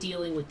also with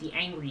dealing with the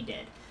angry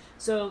dead.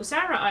 So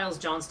Sarah Iles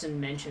Johnston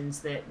mentions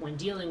that when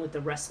dealing with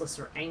the restless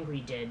or angry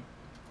dead,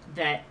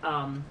 that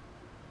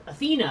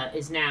Athena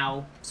is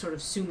now sort of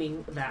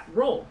assuming that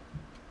role.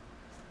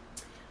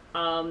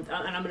 And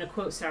I'm going to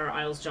quote Sarah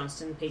Iles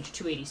Johnston, page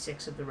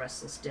 286 of The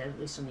Restless Dead, at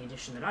least on the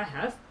edition that I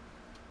have.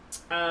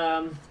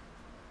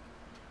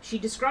 She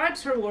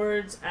describes her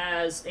words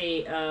as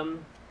a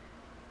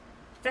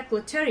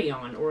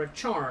theclaterion, or a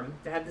charm,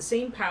 that had the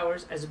same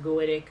powers as a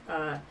goetic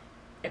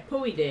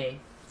epoide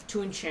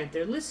to enchant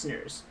their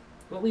listeners.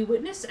 What we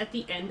witness at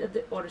the end of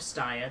the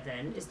Oresteia,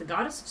 then, is the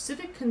goddess of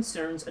civic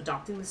concerns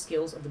adopting the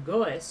skills of the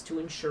Goes to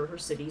ensure her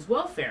city's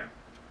welfare.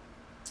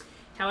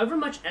 However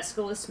much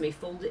Aeschylus may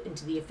fold it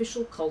into the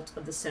official cult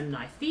of the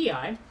Semnai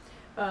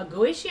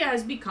Goetia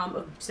has become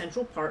a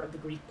central part of the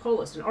Greek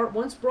polis, an art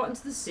once brought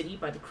into the city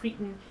by the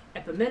Cretan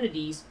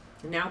Epimenides,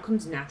 and now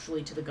comes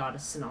naturally to the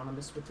goddess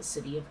synonymous with the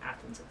city of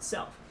Athens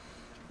itself.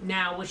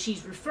 Now, what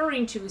she's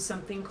referring to is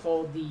something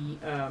called the,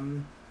 let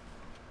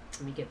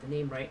me get the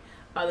name right,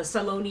 the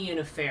Salonian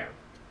Affair.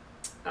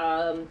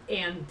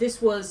 And this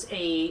was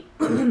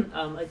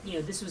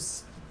this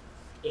was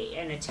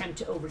an attempt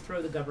to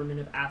overthrow the government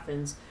of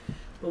Athens.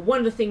 But one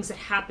of the things that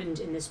happened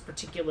in this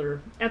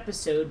particular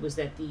episode was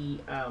that the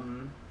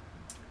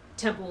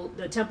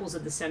temples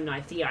of the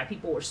Semnai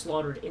people were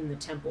slaughtered in the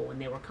temple when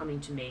they were coming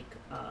to make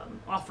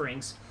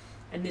offerings,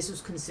 and this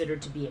was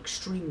considered to be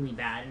extremely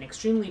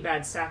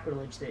bad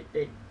sacrilege that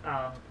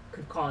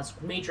could cause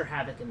major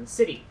havoc in the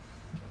city.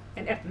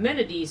 And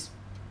Epimenides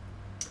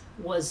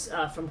was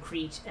from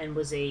Crete and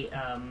was a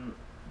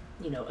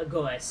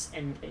Goes,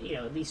 and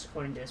at least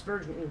according to this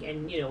version,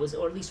 and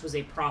was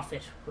a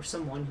prophet or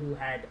someone who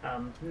had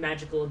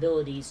magical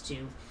abilities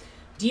to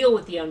deal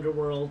with the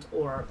underworld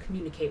or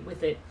communicate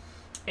with it,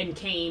 and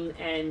came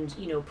and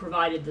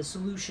provided the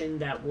solution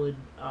that would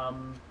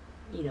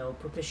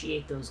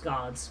propitiate those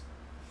gods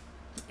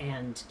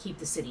and keep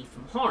the city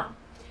from harm.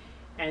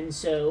 And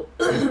so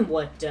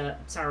what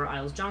Sarah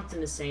Iles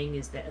Johnston is saying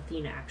is that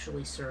Athena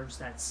actually serves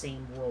that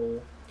same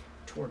role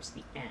towards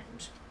the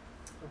end.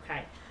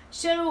 Okay,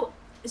 so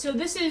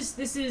this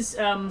is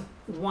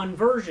one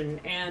version,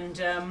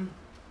 and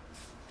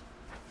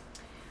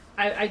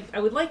I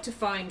would like to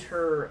find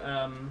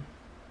her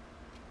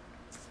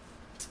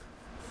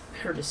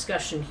her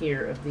discussion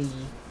here of the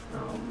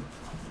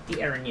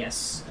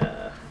Erinyes.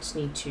 I just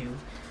need to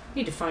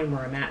find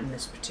where I'm at in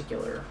this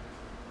particular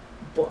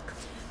book,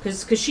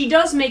 because she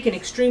does make an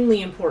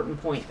extremely important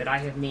point that I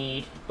have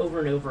made over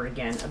and over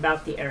again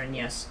about the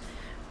Erinyes.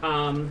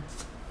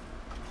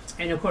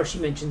 And of course, she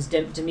mentions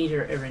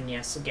Demeter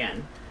Erinyes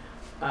again,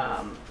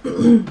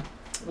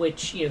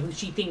 which who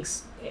she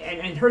thinks,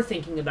 and her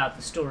thinking about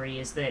the story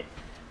is that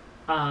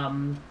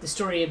the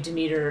story of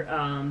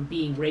Demeter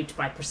being raped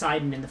by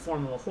Poseidon in the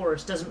form of a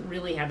horse doesn't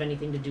really have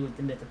anything to do with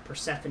the myth of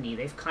Persephone.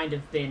 They've kind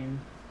of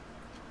been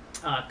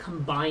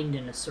combined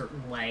in a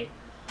certain way.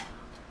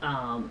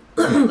 The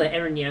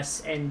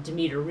Erinyes and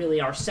Demeter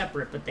really are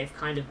separate, but they've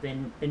kind of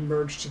been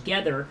merged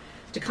together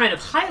to kind of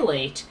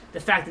highlight the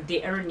fact that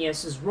the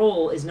Erinyes'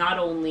 role is not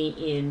only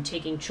in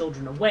taking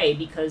children away,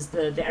 because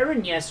the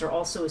Erinyes are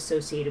also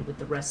associated with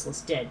the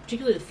restless dead,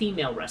 particularly the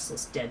female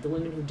restless dead, the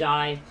women who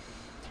die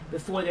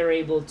before they're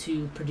able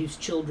to produce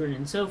children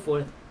and so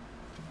forth.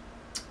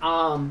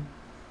 And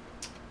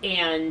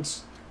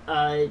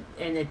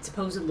it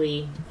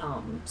supposedly,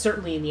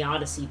 certainly in the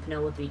Odyssey,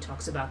 Penelope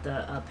talks about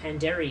the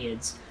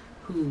Pandariids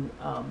who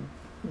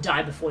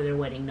die before their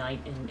wedding night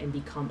and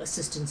become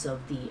assistants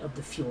of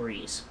the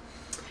Furies.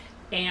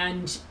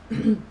 And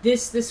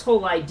this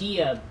whole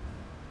idea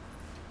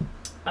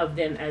of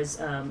them as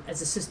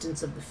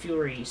assistants of the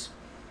Furies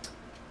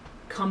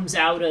comes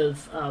out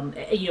of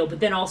but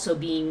then also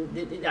being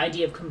the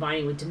idea of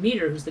combining with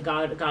Demeter, who's the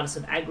goddess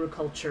of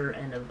agriculture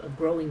and of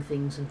growing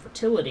things and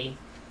fertility,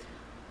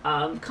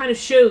 kind of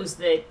shows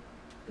that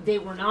they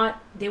were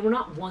not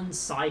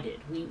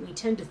one-sided. We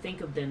tend to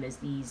think of them as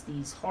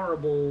these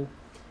horrible,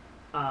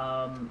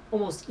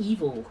 almost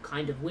evil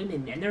kind of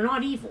women, and they're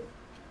not evil.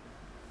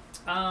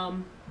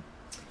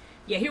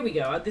 Here we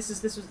go. This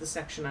was the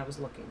section I was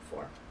looking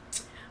for.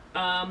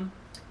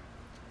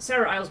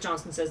 Sarah Iles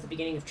Johnston says the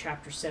beginning of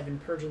chapter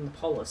 7, Purging the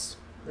Polis,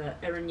 the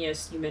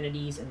Erinyes,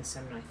 Eumenides, and the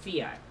Semnai.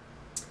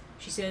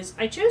 She says,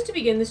 I chose to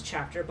begin this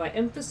chapter by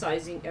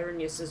emphasizing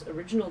Erinyes'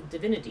 original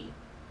divinity.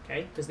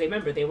 Okay, because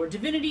remember, they were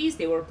divinities,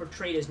 they were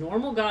portrayed as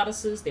normal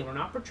goddesses, they were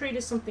not portrayed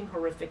as something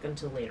horrific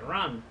until later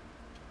on.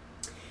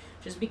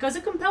 Just because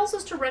it compels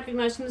us to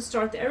recognize from the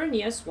start that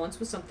Erinyes once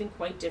was something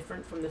quite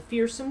different from the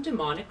fearsome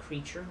demonic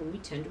creature whom we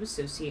tend to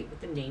associate with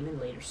the name in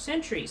later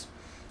centuries.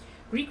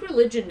 Greek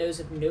religion knows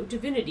of no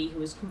divinity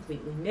who is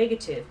completely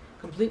negative,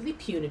 completely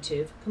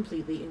punitive,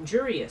 completely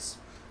injurious.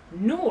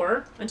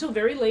 Nor, until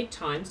very late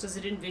times, does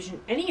it envision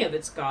any of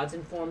its gods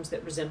in forms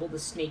that resemble the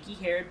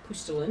snaky-haired,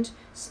 pustulant,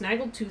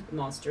 snaggle-toothed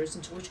monsters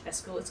into which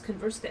Aeschylus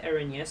converts the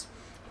Erinyes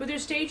for their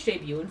stage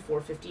debut in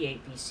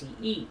 458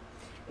 BCE.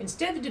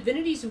 Instead, the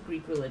divinities of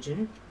Greek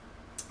religion,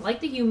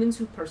 like the humans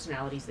whose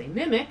personalities they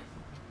mimic,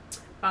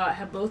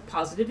 have both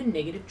positive and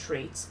negative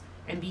traits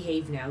and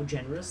behave now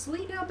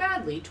generously, now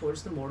badly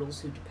towards the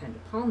mortals who depend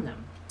upon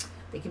them.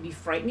 They can be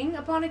frightening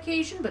upon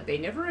occasion, but they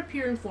never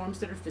appear in forms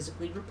that are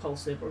physically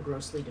repulsive or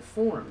grossly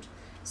deformed.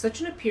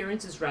 Such an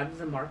appearance is rather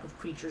the mark of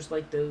creatures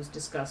like those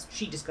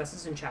she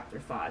discusses in chapter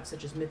 5,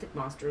 such as mythic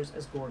monsters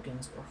as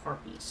gorgons or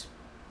harpies.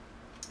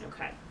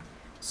 Okay.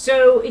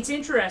 So it's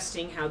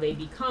interesting how they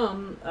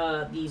become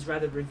these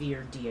rather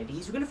revered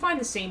deities. We're going to find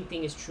the same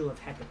thing is true of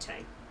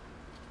Hecate,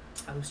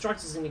 who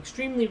starts as an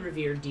extremely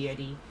revered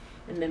deity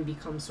and then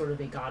becomes sort of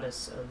a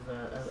goddess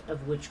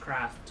of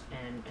witchcraft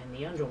and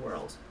the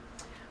underworld.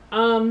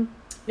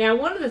 Now,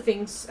 one of the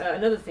things,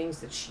 another things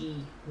that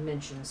she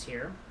mentions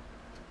here,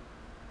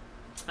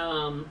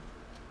 and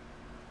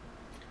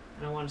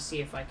I want to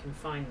see if I can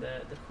find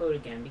the quote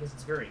again because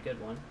it's a very good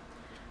one.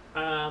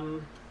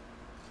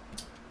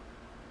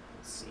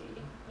 Let's see.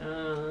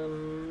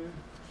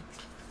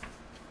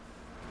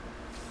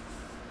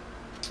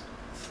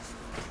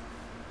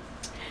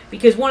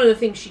 Because one of the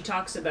things she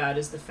talks about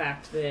is the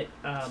fact that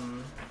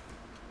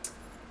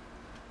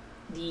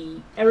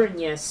the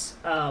Erinyes,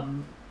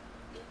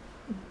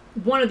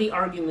 one of the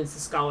arguments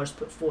the scholars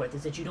put forth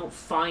is that you don't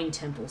find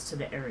temples to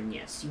the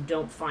Erinyes. You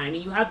don't find. I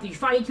mean, you have the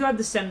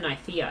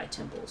Semnai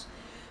temples,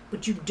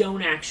 but you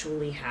don't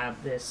actually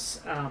have this.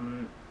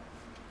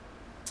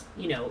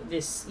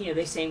 They're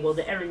saying, well,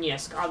 the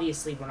Erinyes,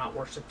 obviously we're not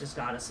worshipped as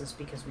goddesses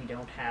because we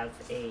don't have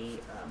a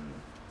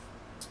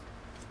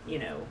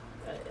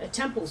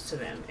temples to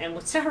them. And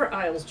what Sarah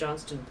Iles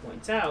Johnston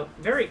points out,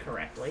 very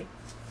correctly,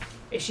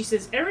 is she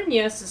says,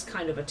 Erinyes is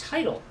kind of a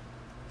title.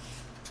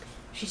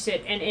 She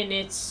said, and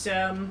it's,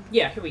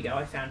 here we go,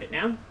 I found it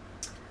now.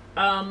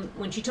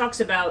 When she talks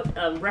about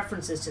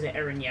references to the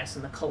Erinyes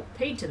and the cult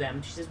paid to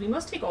them, she says, we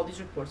must take all these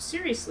reports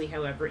seriously,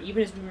 however,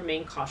 even as we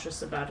remain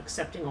cautious about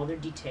accepting all their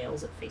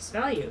details at face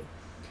value.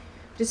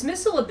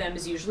 Dismissal of them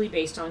is usually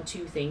based on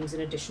two things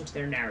in addition to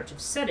their narrative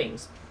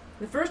settings.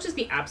 The first is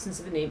the absence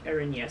of the name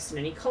Erinyes in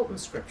any cult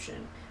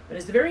inscription, but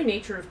as the very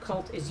nature of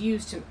cult is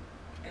to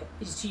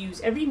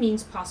use every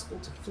means possible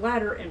to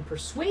flatter and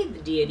persuade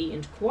the deity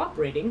into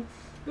cooperating,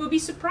 it would be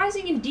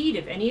surprising indeed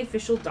if any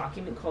official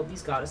document called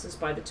these goddesses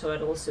by the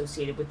title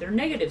associated with their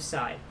negative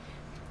side.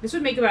 This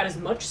would make about as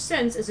much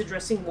sense as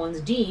addressing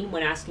one's dean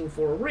when asking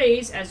for a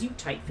raise as you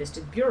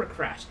tight-fisted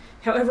bureaucrat,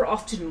 however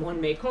often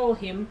one may call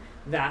him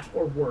that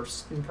or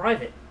worse in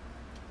private.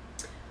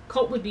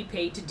 Cult would be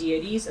paid to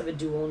deities of a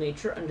dual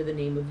nature under the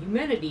name of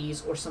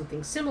Eumenides or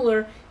something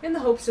similar in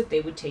the hopes that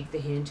they would take the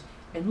hint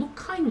and look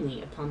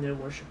kindly upon their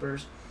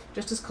worshippers,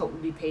 just as cult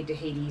would be paid to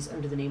Hades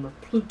under the name of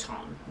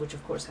Pluton, which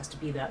of course has to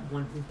be that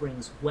one who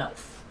brings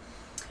wealth.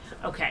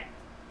 Okay.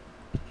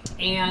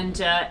 And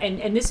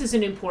this is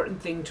an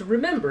important thing to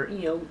remember.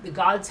 The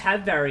gods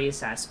have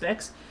various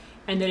aspects,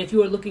 and that if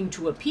you are looking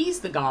to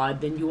appease the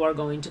god, then you are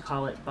going to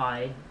call it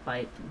by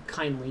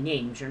kindly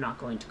names. You're not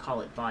going to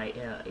call it by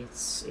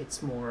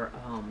its more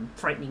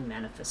frightening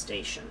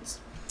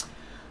manifestations.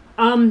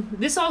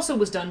 This also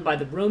was done by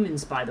the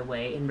Romans, by the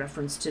way, in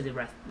reference to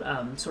the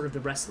sort of the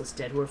restless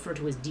dead, who are referred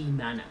to as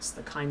demones,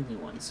 the kindly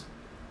ones.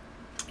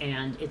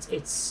 And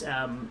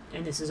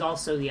and this is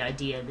also the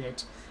idea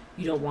that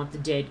you don't want the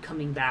dead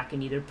coming back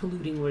and either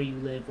polluting where you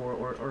live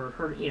or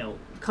hurt,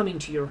 coming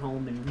to your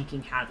home and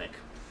wreaking havoc.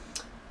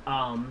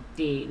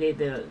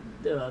 The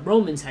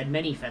Romans had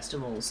many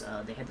festivals.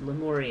 They had the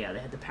Lemuria, they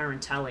had the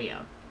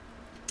Parentalia.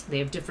 They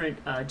have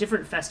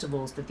different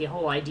festivals that the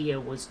whole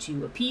idea was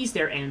to appease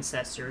their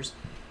ancestors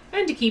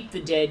and to keep the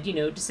dead,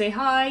 to say,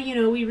 hi,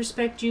 we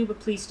respect you, but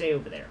please stay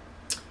over there.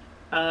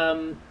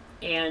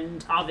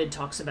 And Ovid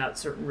talks about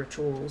certain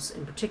rituals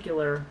in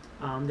particular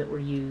that were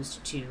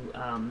used to,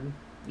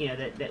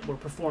 that were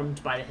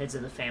performed by the heads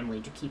of the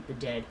family to keep the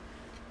dead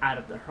out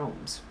of their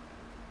homes.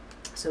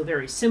 So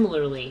very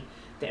similarly,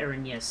 the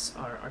Erinyes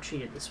are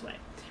treated this way.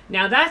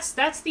 Now that's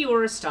the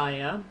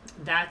Oresteia.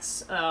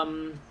 That's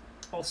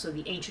also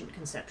the ancient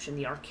conception,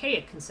 the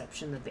archaic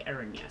conception of the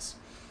Erinyes.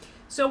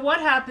 So what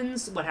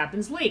happens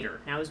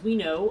later? Now, as we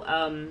know,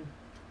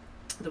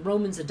 the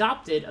Romans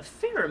adopted a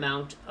fair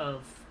amount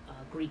of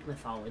Greek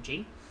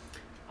mythology.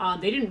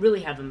 They didn't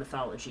really have a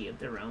mythology of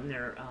their own.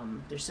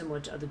 They're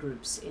similar to other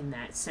groups in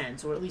that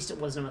sense, or at least it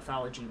wasn't a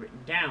mythology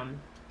written down.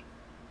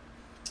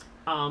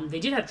 They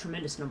did have a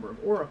tremendous number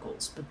of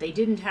oracles, but they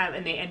didn't have,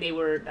 and they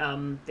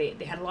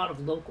had a lot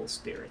of local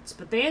spirits.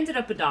 But they ended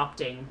up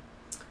adopting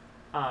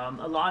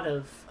a lot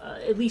of,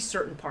 at least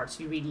certain parts.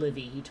 If you read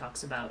Livy, he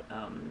talks about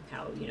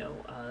how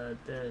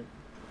the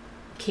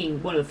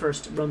king, one of the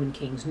first Roman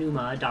kings,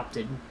 Numa,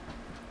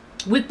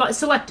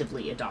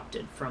 selectively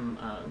adopted from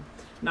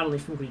not only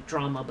from Greek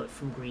drama but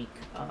from Greek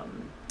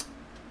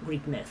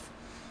myth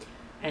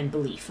and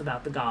belief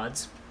about the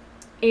gods.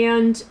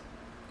 And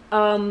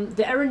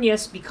the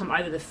Erinyes become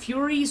either the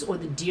Furies or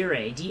the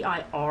Dirae,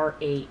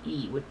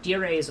 D-I-R-A-E, with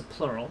Dirae is a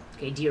plural.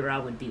 Okay, Dira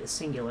would be the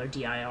singular,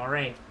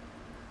 D-I-R-A.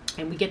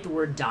 And we get the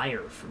word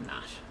dire from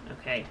that,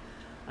 okay?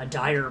 A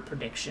dire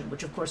prediction,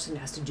 which of course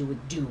has to do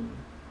with doom.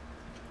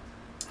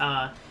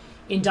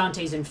 In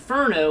Dante's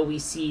Inferno, we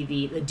see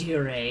the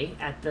Dirae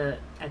at the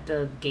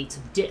gates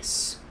of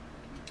Dis,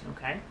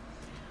 okay?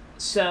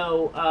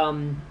 So,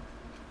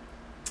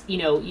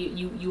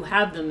 you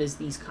have them as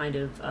these kind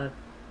of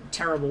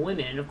terrible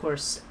women. And of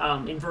course,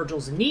 in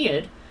Virgil's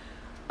Aeneid,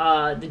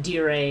 the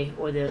Dirae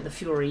or the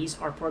Furies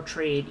are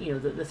portrayed,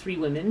 the three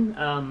women,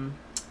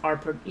 are,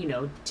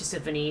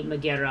 Tisiphone,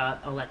 Megara,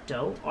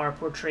 Alecto, are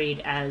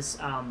portrayed as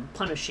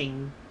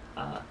punishing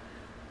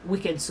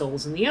wicked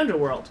souls in the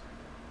underworld.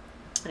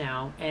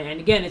 Now, and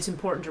again, it's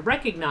important to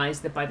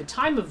recognize that by the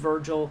time of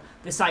Virgil,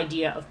 this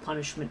idea of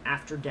punishment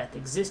after death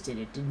existed.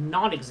 It did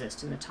not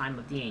exist in the time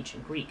of the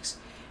ancient Greeks.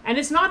 And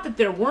it's not that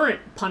there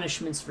weren't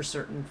punishments for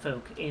certain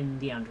folk in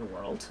the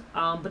underworld,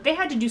 but they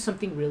had to do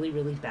something really,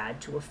 really bad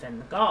to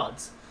offend the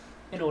gods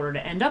in order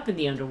to end up in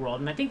the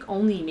underworld. And I think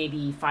only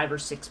maybe 5 or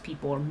 6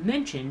 people are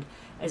mentioned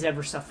as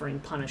ever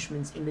suffering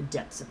punishments in the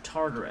depths of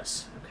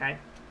Tartarus. Okay,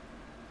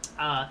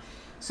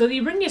 so the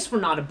Erinyes were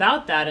not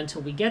about that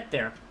until we get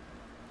there.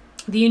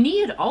 The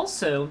Aeneid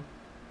also,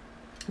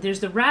 there's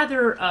the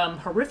rather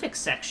horrific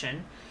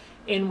section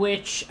in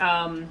which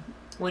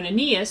when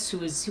Aeneas,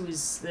 who is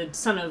the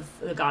son of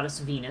the goddess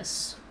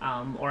Venus,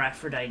 or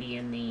Aphrodite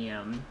in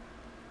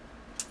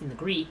the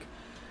Greek,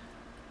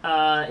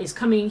 is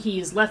coming.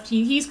 He's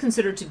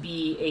considered to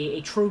be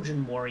a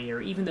Trojan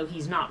warrior, even though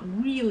he's not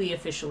really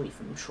officially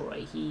from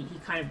Troy. He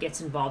kind of gets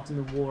involved in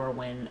the war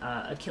when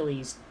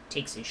Achilles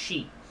takes his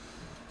sheep,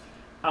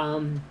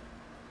 and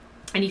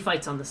he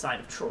fights on the side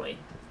of Troy.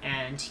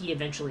 And he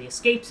eventually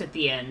escapes at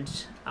the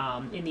end.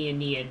 In the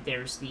Aeneid,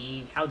 there's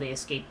how they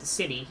escaped the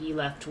city. He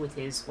left with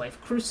his wife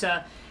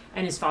Creusa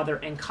and his father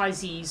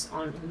Anchises,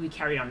 who he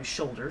carried on his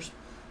shoulders.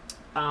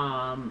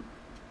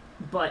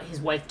 But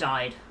his wife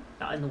died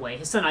in the way.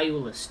 His son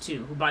Iulus,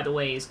 too, who, by the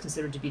way, is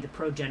considered to be the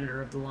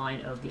progenitor of the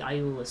line of the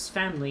Iulus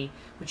family,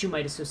 which you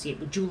might associate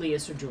with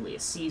Julius or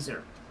Julius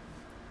Caesar.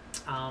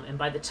 And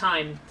by the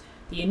time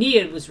the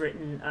Aeneid was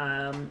written,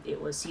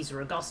 it was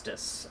Caesar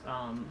Augustus,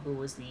 who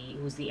was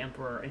the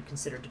emperor and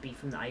considered to be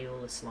from the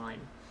Iulus line.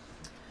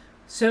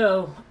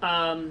 So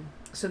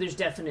there's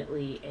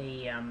definitely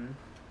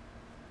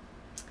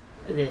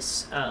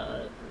this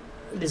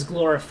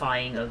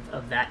glorifying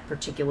of that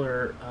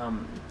particular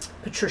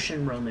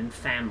patrician Roman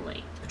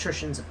family.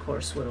 Patricians, of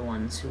course, were the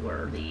ones who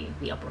were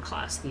the upper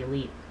class, the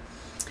elite,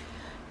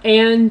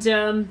 and.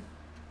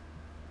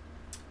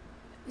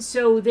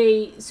 And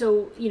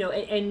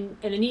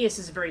Aeneas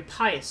is a very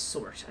pious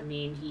sort. I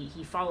mean,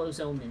 he follows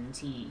omens,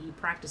 he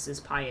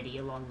practices piety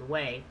along the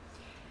way,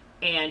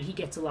 and he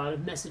gets a lot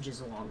of messages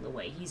along the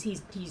way.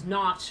 He's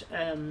not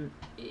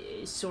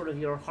sort of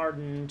your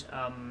hardened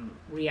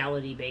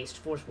reality-based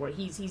force war.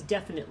 He's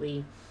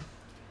definitely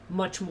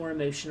much more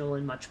emotional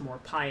and much more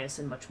pious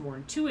and much more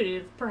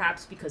intuitive,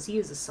 perhaps because he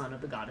is a son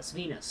of the goddess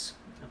Venus,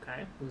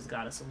 okay, who's the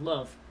goddess of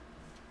love.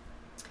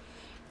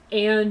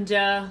 And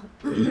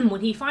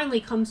when he finally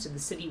comes to the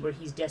city where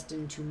he's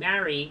destined to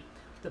marry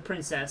the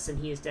princess, and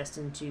he is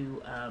destined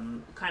to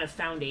kind of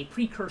found a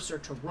precursor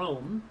to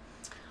Rome,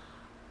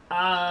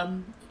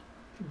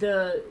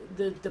 the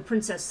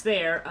princess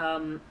there,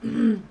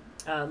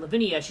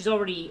 Lavinia, she's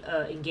already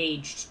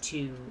engaged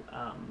to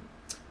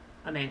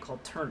a man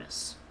called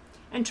Turnus.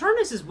 And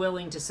Turnus is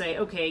willing to say,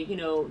 okay,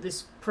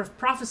 this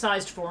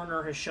prophesized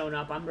foreigner has shown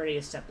up, I'm ready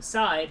to step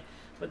aside.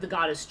 But the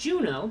goddess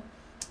Juno,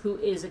 who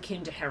is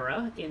akin to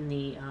Hera in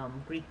the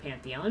Greek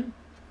pantheon,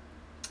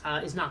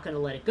 is not going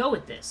to let it go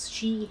with this.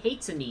 She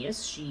hates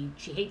Aeneas. She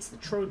hates the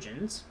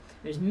Trojans.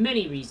 There's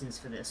many reasons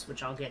for this,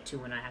 which I'll get to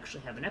when I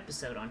actually have an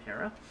episode on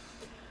Hera.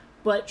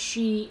 But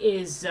she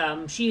is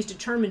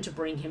determined to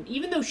bring him,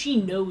 even though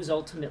she knows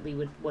ultimately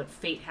what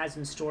fate has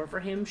in store for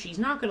him, she's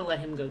not going to let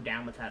him go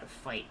down without a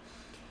fight.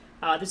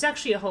 There's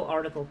actually a whole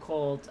article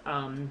called...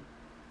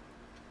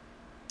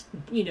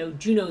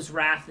 Juno's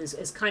wrath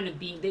is kind of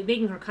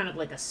making her kind of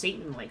like a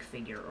Satan-like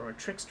figure or a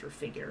trickster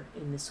figure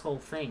in this whole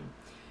thing.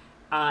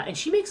 And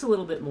she makes a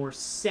little bit more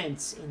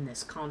sense in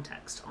this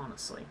context,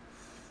 honestly.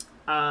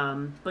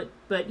 But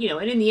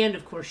and in the end,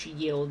 of course, she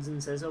yields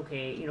and says,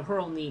 okay, her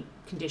only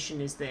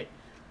condition is that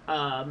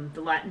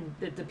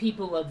the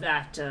people of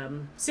that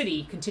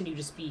city continue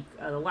to speak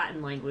the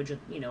Latin language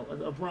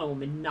of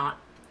Rome and not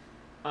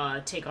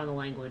take on the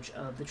language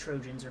of the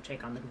Trojans or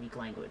take on the Greek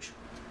language.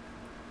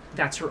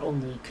 That's her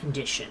only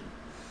condition.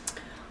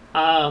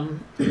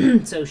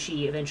 So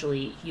she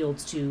eventually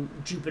yields to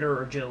Jupiter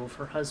or Jove,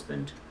 her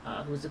husband,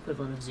 who is the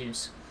equivalent of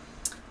Zeus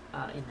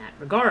in that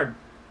regard.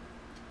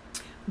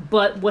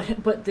 But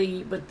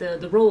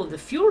the role of the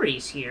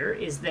Furies here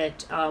is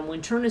that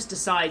when Turnus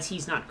decides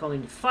he's not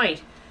going to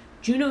fight,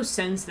 Juno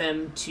sends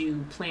them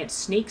to plant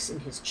snakes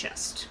in his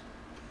chest.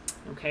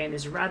 Okay, and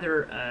there's a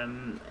rather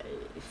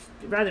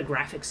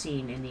graphic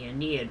scene in the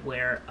Aeneid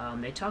where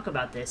they talk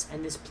about this,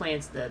 and this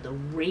plants the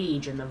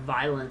rage and the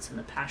violence and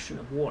the passion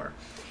of war.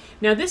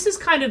 Now, this is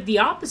kind of the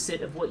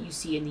opposite of what you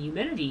see in the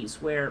Eumenides,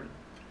 where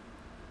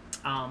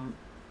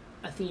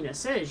Athena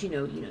says, you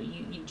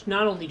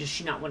not only does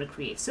she not want to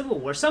create civil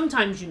war,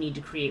 sometimes you need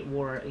to create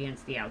war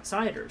against the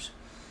outsiders.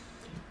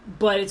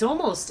 But it's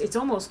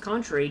almost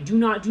contrary. Do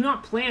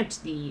not plant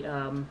the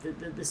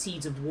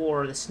seeds of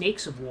war, the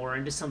snakes of war,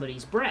 into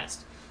somebody's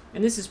breast.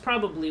 And this is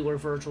probably where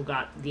Virgil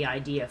got the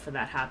idea for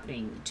that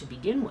happening to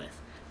begin with.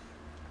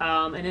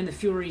 And then the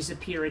Furies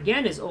appear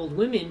again as old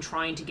women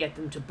trying to get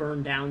them to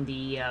burn down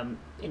the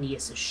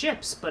Aeneas'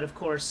 ships. But of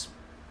course,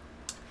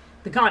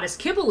 The goddess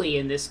Cybele,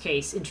 in this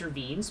case,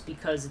 intervenes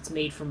because it's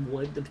made from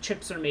wood. The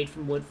chips are made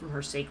from wood from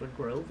her sacred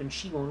grove, and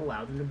she won't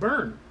allow them to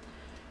burn.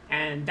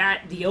 And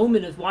that, the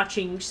omen of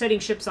setting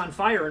ships on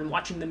fire and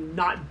watching them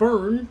not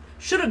burn,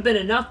 should have been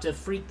enough to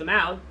freak them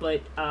out.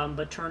 But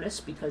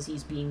Turnus, because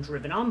he's being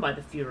driven on by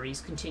the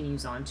Furies,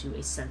 continues on to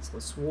a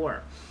senseless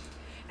war.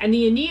 And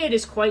the Aeneid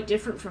is quite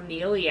different from the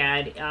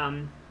Iliad.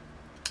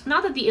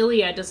 Not that the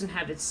Iliad doesn't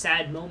have its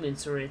sad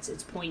moments or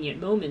its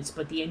poignant moments,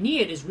 but the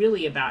Aeneid is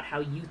really about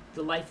how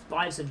the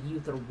lives of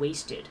youth are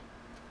wasted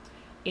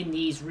in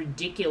these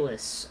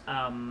ridiculous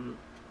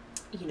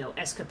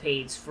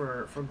escapades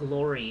for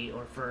glory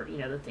or for,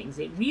 the things.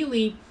 It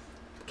really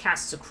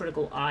casts a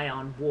critical eye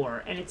on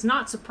war. And it's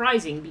not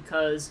surprising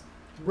because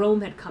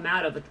Rome had come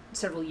out of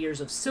several years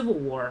of civil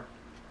war,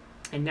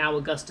 and now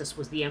Augustus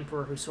was the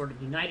emperor who sort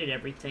of united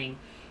everything.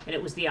 And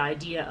it was the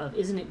idea of,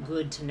 isn't it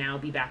good to now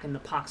be back in the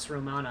Pax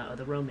Romana, or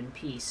the Roman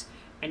peace,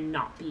 and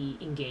not be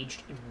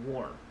engaged in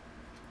war?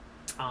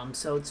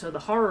 So the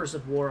horrors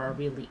of war are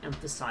really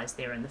emphasized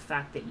there, and the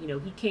fact that,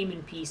 he came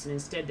in peace, and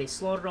instead they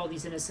slaughtered all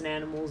these innocent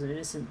animals and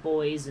innocent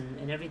boys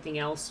and everything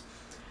else.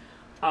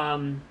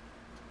 And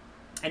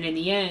in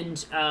the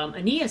end,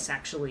 Aeneas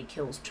actually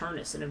kills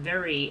Turnus in a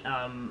very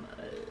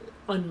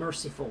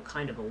unmerciful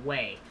kind of a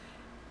way.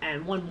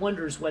 And one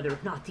wonders whether or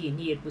not the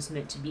Aeneid was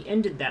meant to be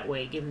ended that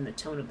way, given the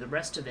tone of the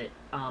rest of it.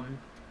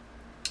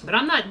 But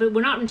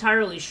we're not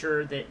entirely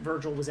sure that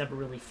Virgil was ever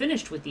really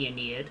finished with the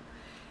Aeneid.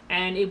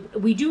 And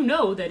we do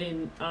know that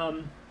in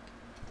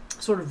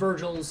sort of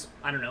Virgil's,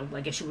 I don't know,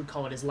 I guess you would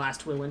call it his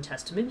last will and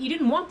testament, he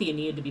didn't want the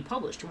Aeneid to be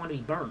published. He wanted to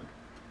be burned.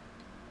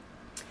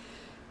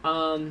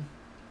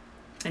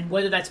 And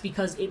whether that's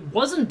because it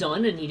wasn't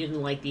done and he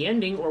didn't like the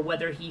ending, or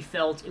whether he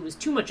felt it was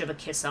too much of a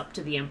kiss-up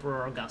to the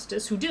Emperor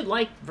Augustus, who did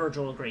like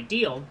Virgil a great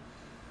deal,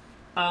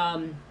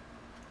 and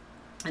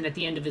at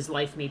the end of his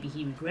life maybe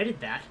he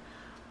regretted that,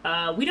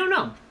 we don't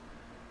know.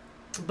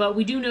 But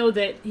we do know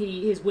that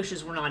his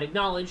wishes were not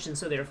acknowledged, and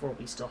so therefore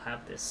we still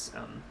have this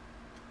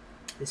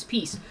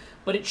piece.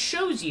 But it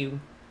shows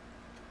you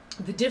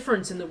the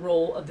difference in the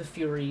role of the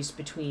Furies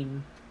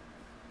between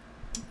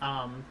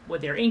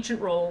what their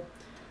ancient role,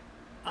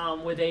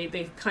 where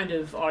they kind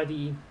of are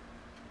these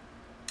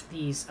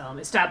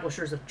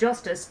establishers of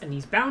justice and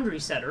these boundary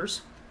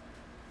setters,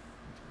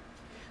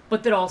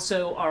 but that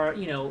also are,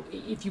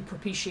 if you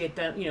propitiate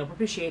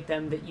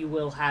them, that you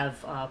will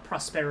have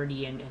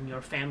prosperity and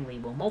your family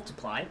will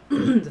multiply.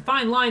 There's a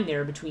fine line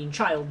there between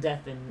child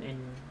death and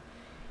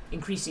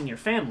increasing your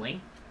family.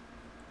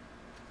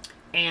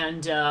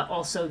 And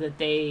also that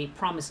they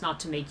promise not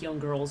to make young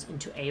girls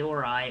into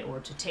Aori, or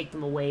to take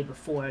them away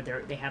before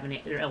they're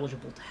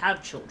eligible to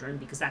have children,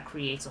 because that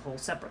creates a whole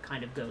separate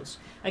kind of ghost.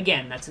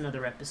 Again, that's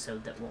another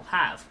episode that we'll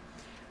have.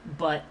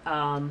 But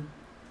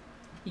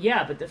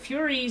but the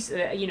Furies,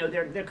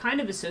 they're kind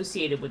of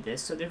associated with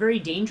this, so they're very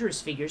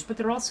dangerous figures, but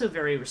they're also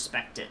very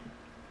respected.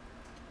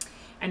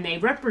 And they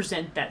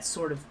represent that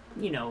sort of,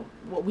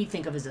 what we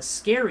think of as a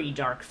scary,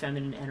 dark,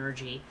 feminine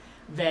energy.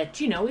 That,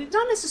 it's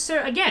not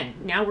necessarily, again,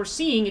 now we're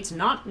seeing it's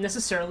not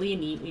necessarily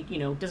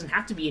doesn't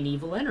have to be an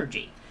evil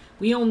energy.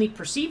 We only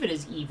perceive it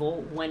as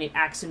evil when it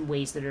acts in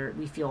ways that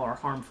we feel are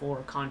harmful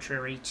or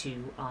contrary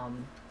to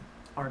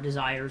our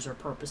desires or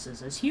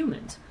purposes as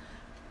humans.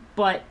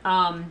 But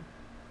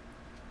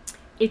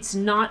it's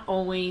not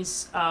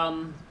always,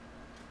 but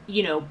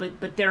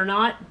they're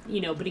not,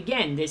 but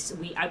again,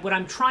 what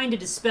I'm trying to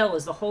dispel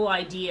is the whole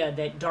idea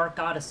that dark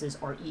goddesses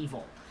are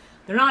evil.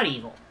 They're not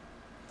evil.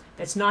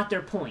 That's not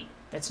their point.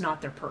 That's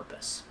not their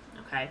purpose.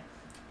 Okay?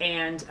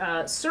 And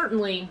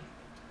certainly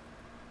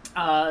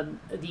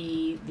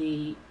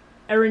the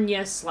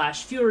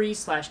Erinyes /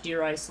 Furies /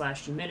 Diri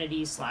 /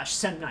 Eumenides /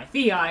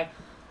 Semnai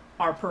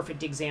are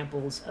perfect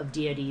examples of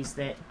deities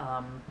that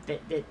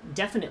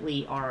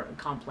definitely are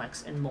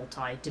complex and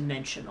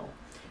multi-dimensional.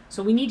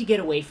 So we need to get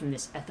away from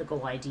this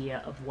ethical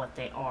idea of what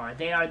they are.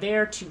 They are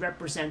there to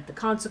represent the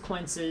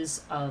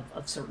consequences of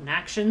certain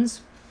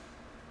actions,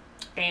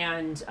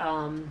 and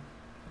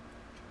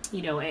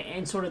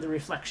and sort of the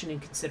reflection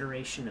and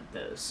consideration of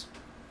those.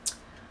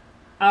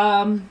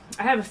 I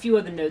have a few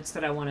other notes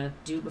that I want to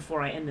do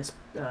before I end this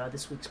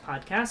week's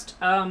podcast.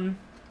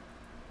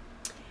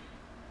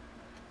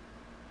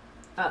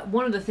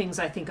 One of the things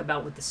I think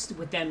about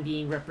with them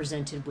being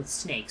represented with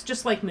snakes,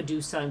 just like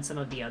Medusa and some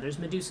of the others.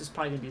 Medusa is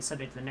probably going to be the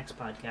subject of the next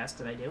podcast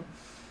that I do.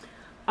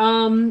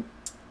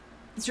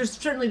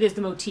 Certainly there's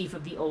the motif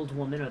of the old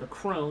woman or the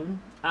crone.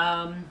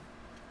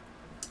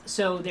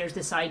 So there's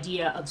this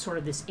idea of sort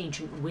of this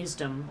ancient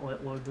wisdom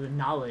or the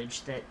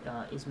knowledge that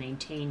is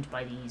maintained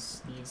by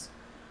these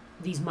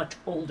much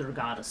older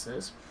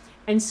goddesses.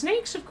 And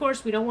snakes, of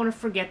course, we don't want to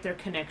forget their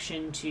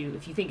connection to,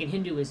 if you think in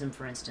Hinduism,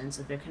 for instance,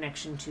 of their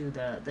connection to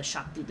the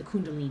Shakti, the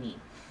Kundalini,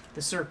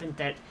 the serpent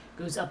that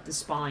goes up the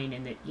spine,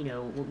 and that,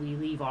 we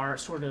leave our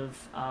sort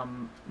of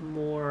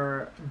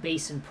more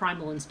base and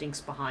primal instincts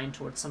behind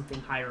towards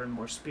something higher and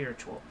more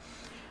spiritual.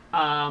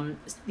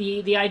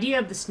 The idea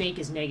of the snake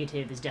as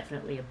negative is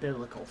definitely a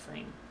biblical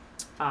thing.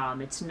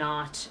 It's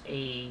not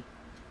a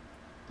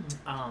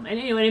And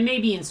anyway, it may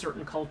be in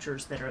certain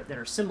cultures that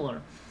are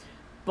similar,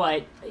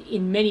 but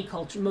in many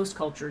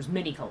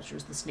many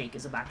cultures, the snake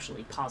is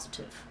actually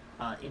positive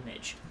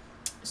image.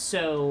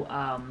 So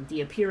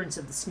the appearance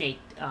of the snake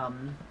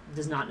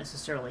does not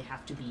necessarily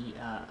have to be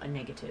a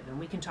negative, and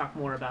we can talk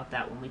more about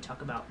that when we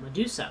talk about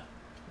Medusa.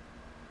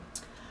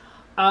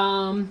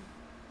 I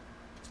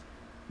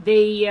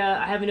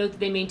have a note that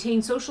they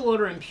maintain social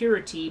order and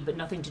purity, but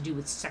nothing to do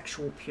with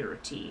sexual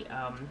purity.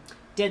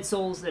 Dead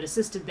souls that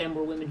assisted them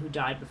were women who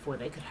died before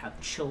they could have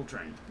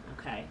children.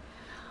 Okay.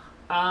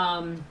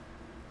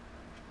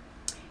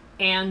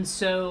 And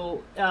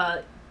so,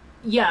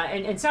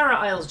 and Sarah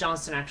Iles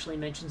Johnston actually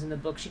mentions in the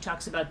book, she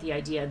talks about the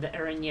idea of the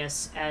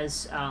Erinyes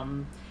as,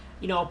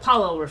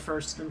 Apollo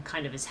refers to them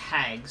kind of as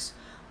hags,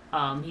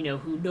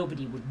 who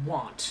nobody would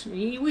want.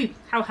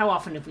 How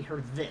often have we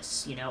heard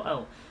this?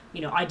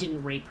 I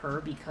didn't rape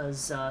her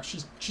because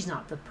she's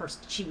not the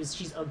person.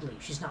 She's ugly.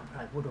 She's not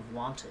what I would have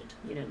wanted.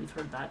 We've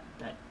heard that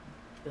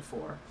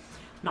before.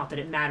 Not that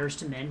it matters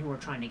to men who are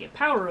trying to get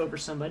power over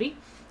somebody.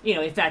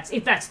 If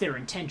that's their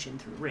intention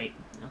through rape.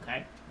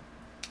 Okay.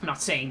 I'm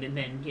not saying that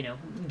men,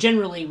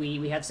 generally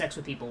we have sex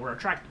with people we're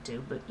attracted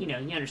to, but you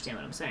understand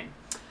what I'm saying.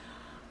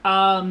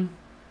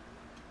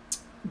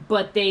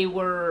 But they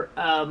were,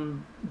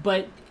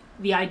 but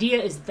the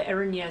idea is that the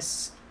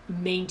Erinyes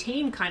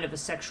maintain kind of a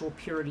sexual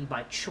purity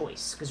by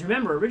choice. Because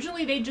remember,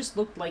 originally they just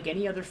looked like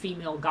any other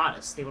female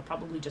goddess. They were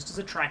probably just as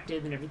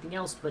attractive and everything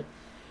else, but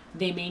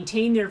they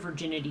maintain their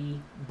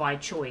virginity by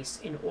choice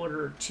in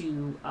order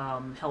to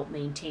help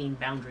maintain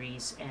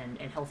boundaries and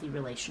healthy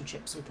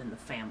relationships within the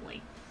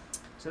family.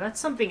 So that's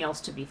something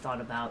else to be thought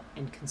about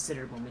and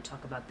considered when we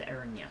talk about the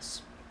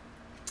Erinyes.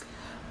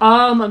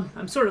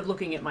 I'm sort of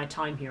looking at my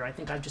time here. I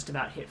think I've just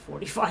about hit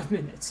 45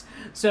 minutes.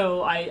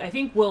 So I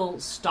think we'll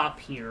stop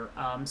here.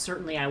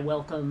 Certainly I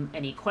welcome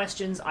any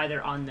questions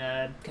either on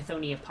the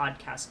Cathonia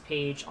Podcast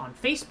page on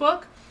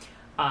Facebook,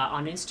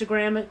 on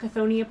Instagram at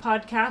Cathonia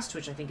Podcast,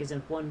 which I think is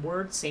in one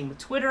word, same with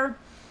Twitter.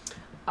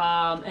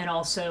 And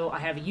also I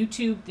have a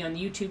YouTube, on the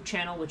YouTube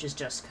channel, which is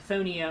just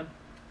Cathonia.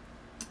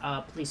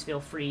 Please feel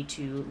free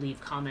to leave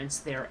comments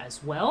there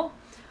as well.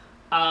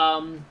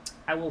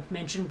 I will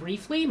mention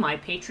briefly my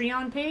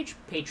Patreon page,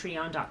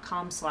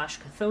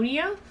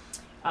 patreon.com/Cathonia.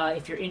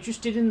 If you're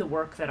interested in the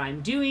work that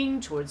I'm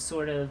doing towards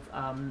sort of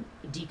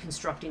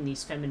deconstructing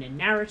these feminine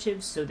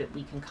narratives so that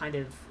we can kind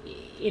of,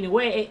 in a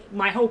way,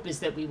 my hope is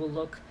that we will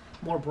look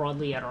more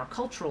broadly at our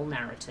cultural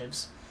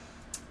narratives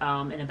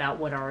and about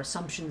what our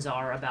assumptions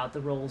are about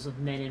the roles of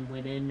men and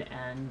women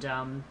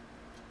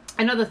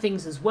and other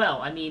things as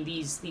well. I mean,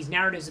 these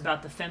narratives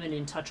about the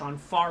feminine touch on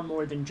far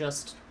more than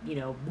just,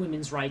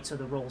 women's rights or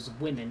the roles of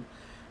women.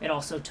 It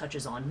also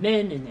touches on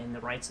men and the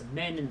rights of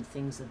men and the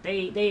things that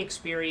they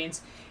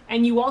experience.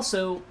 And you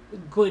also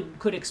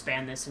could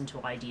expand this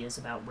into ideas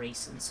about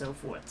race and so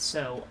forth.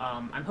 So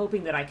I'm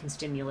hoping that I can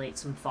stimulate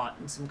some thought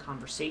and some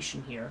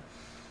conversation here.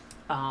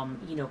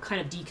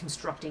 Kind of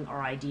deconstructing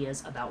our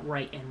ideas about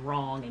right and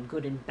wrong and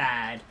good and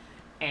bad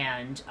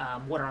and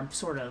what our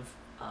sort of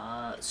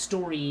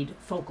storied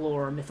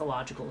folklore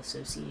mythological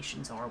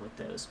associations are with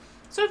those.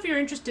 So if you're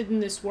interested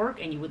in this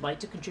work and you would like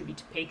to contribute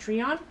to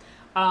Patreon,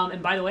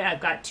 and by the way, I've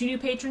got 2 new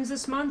patrons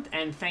this month,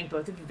 and thank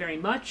both of you very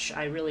much.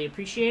 I really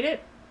appreciate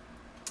it.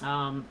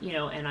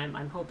 And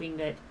I'm hoping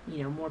that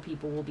more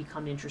people will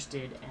become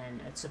interested and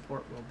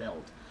support will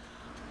build.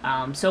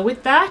 So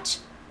with that,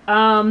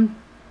 I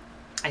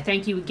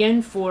thank you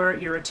again for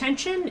your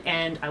attention,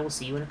 and I will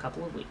see you in a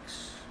couple of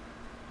weeks.